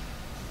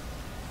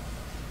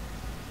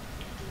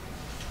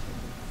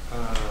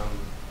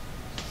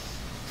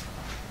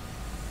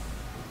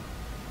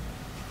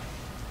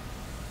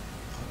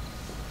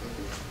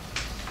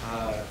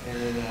 And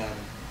then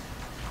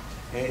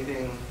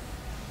anything,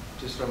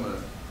 just from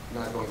a,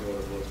 not going to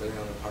other boards, but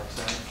anything on the park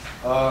side?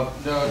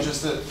 No,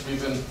 just that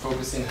we've been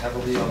focusing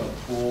heavily on the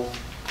pool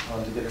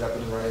to get it up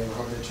and running. We're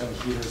hoping to turn the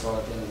heaters on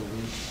at the end of the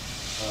week.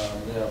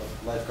 We have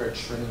lifeguard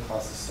training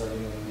classes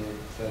starting in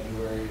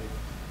mid-February,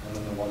 and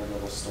then the water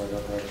level start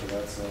up after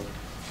that. So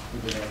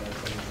we've been on there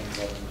cleaning things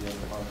up and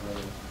getting the pump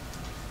running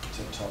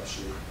tip-top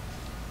shape.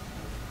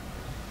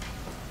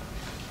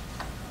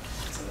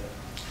 That's it.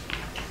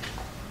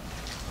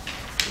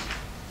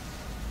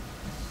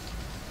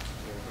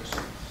 Any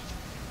questions?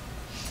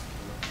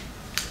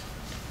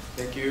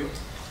 Thank you.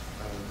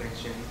 Thanks,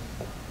 Shane.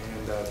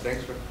 And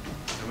thanks for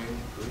coming.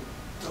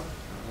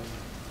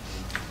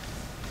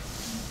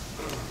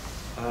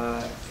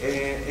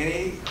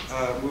 Any,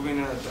 moving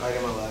on to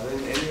item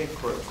 11, any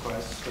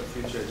requests for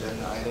future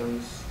agenda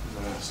items?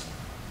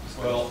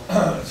 Well,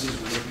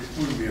 this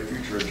wouldn't be a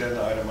future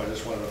agenda item. I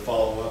just wanted to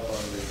follow up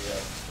on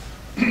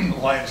the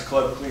Lions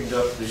Club cleaned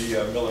up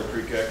the Miller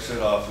Creek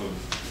exit off of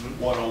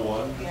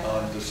 101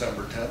 on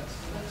December 10th.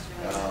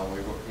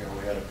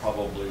 We had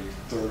probably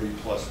 30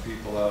 plus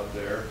people out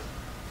there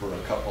for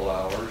a couple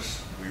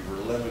hours. We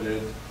were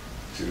limited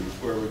to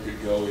where we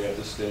could go. We had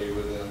to stay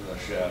within the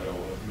shadow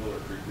of Miller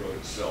Creek Road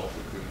itself.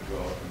 We couldn't go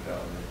up and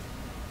down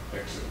the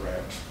exit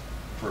ramps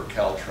per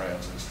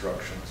Caltrans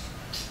instructions.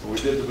 But we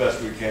did the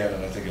best we can,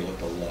 and I think it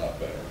looked a lot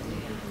better.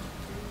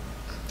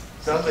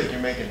 Sounds like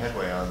you're making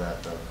headway on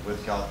that though,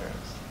 with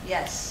Caltrans.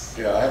 Yes.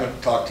 Yeah, I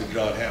haven't talked to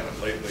John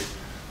Hammond lately.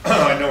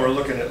 I know we're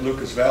looking at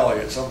Lucas Valley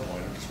at some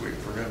point. I'm just waiting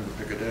for him to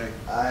pick a day.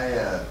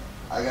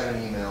 I got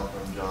an email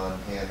from John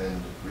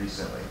Hammond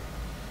recently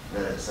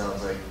that it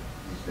sounds like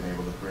he's been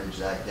able to bridge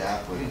that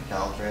gap with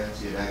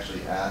Caltrans. He had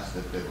actually asked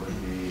if it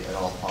would be at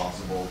all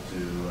possible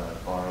to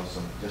borrow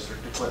some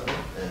district equipment,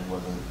 and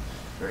wasn't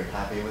very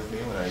happy with me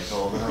when I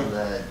told him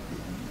that,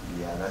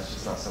 yeah, that's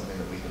just not something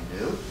that we can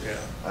do. Yeah.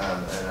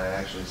 And I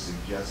actually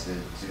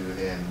suggested to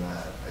him,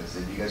 I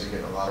said, you guys are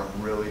getting a lot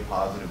of really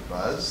positive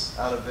buzz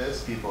out of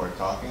this. People are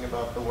talking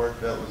about the work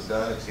that was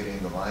done. It's getting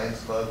the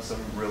Lions Club some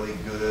really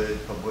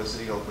good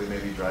publicity, hopefully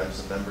maybe drive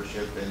some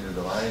membership into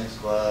the Lions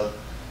Club.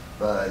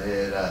 But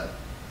it,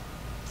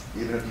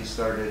 even if you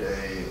started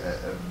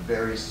a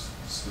very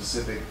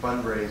specific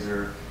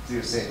fundraiser, so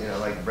you're saying, you know,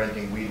 like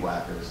renting weed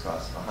whackers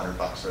costs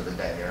 $100 for the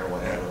day or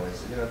whatever. Yeah. I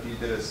said, you know, if you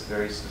did a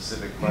very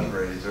specific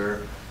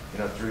fundraiser, you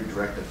know, through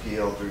direct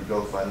appeal, through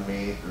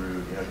GoFundMe,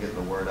 through, you know, getting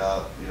the word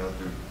out, you know,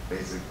 through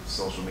basic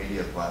social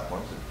media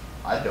platforms,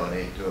 I'd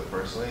donate to it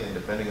personally, and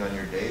depending on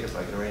your date, if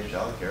I can arrange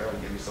childcare,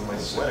 I'll give you some of my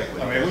sweat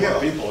equity. I mean, we as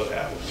have well. people that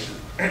have, we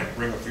just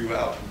bring a few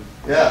out.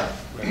 Yeah.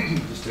 And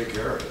just take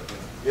care of it.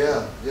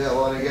 Yeah,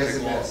 well, and I guess it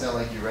Big made it wall. sound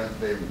like you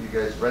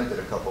guys rented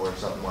a couple or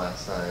something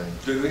last time.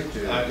 Did we?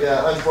 Too.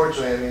 Yeah,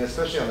 unfortunately, I mean,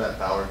 especially on that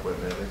power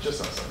equipment, it's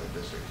just not something the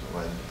district can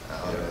lend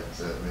out. Yeah.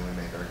 It's, I mean, we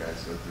make our guys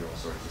go through all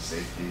sorts of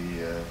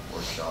safety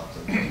workshops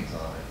and things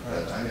on it.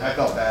 But, I mean, I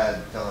felt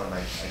bad telling them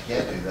I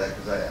can't do that,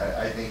 because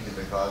I think that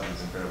the cause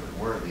is incredibly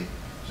worthy.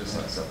 It's just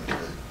not something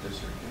the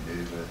district can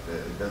do, but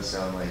it does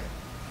sound like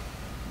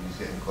he's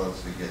getting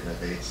close to getting a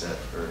date set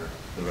for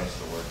the rest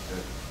of the work too.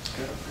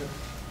 Good, good.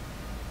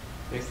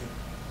 Thanks.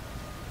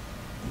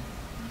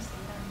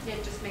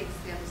 It just makes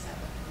the other side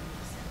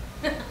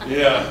look.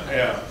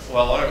 Yeah.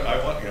 Well, I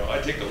want, you know, I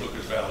take the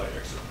Lucas Valley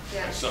exit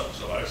Yeah. myself,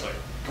 so I was like,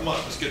 come on,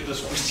 let's get this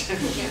one.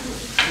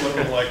 Yeah.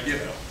 Looking like, you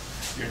know,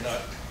 you're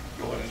not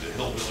going into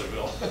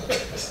Hillbillyville.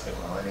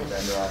 Well, I think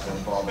Bender Rock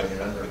and Baldwin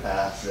and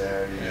underpass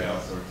there, you know, Yeah.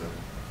 all sorts of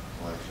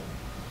collection.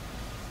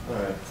 All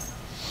right.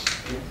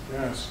 Can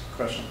I ask a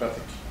question about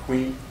the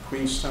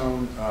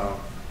Queenstone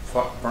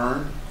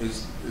burn?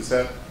 Is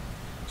that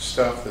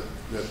stuff that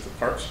the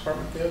Parks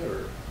Department did,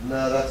 or?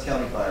 No, that's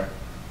county fire.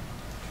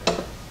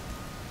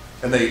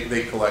 And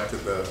they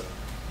collected the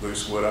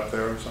loose wood up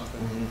there or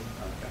something? Mhm.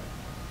 Okay.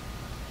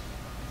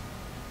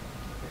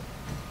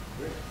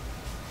 Great.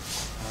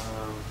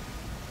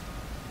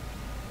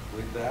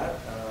 With that,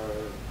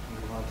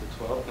 move on to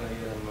 12. Can I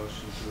get a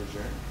motion to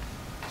adjourn?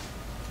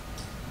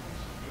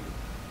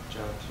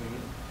 John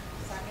Toomey.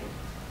 Second.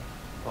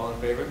 All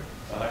in favor?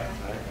 Aye.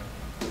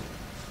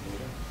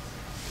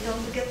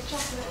 Don't forget the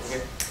chocolates.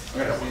 Okay. Is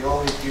the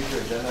only future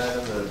agenda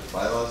item the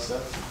bylaw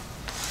stuff?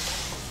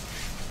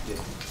 Yeah.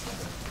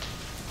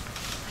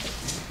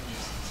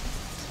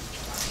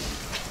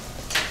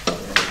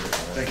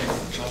 Thank you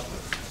for the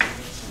chocolate.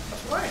 Of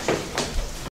course.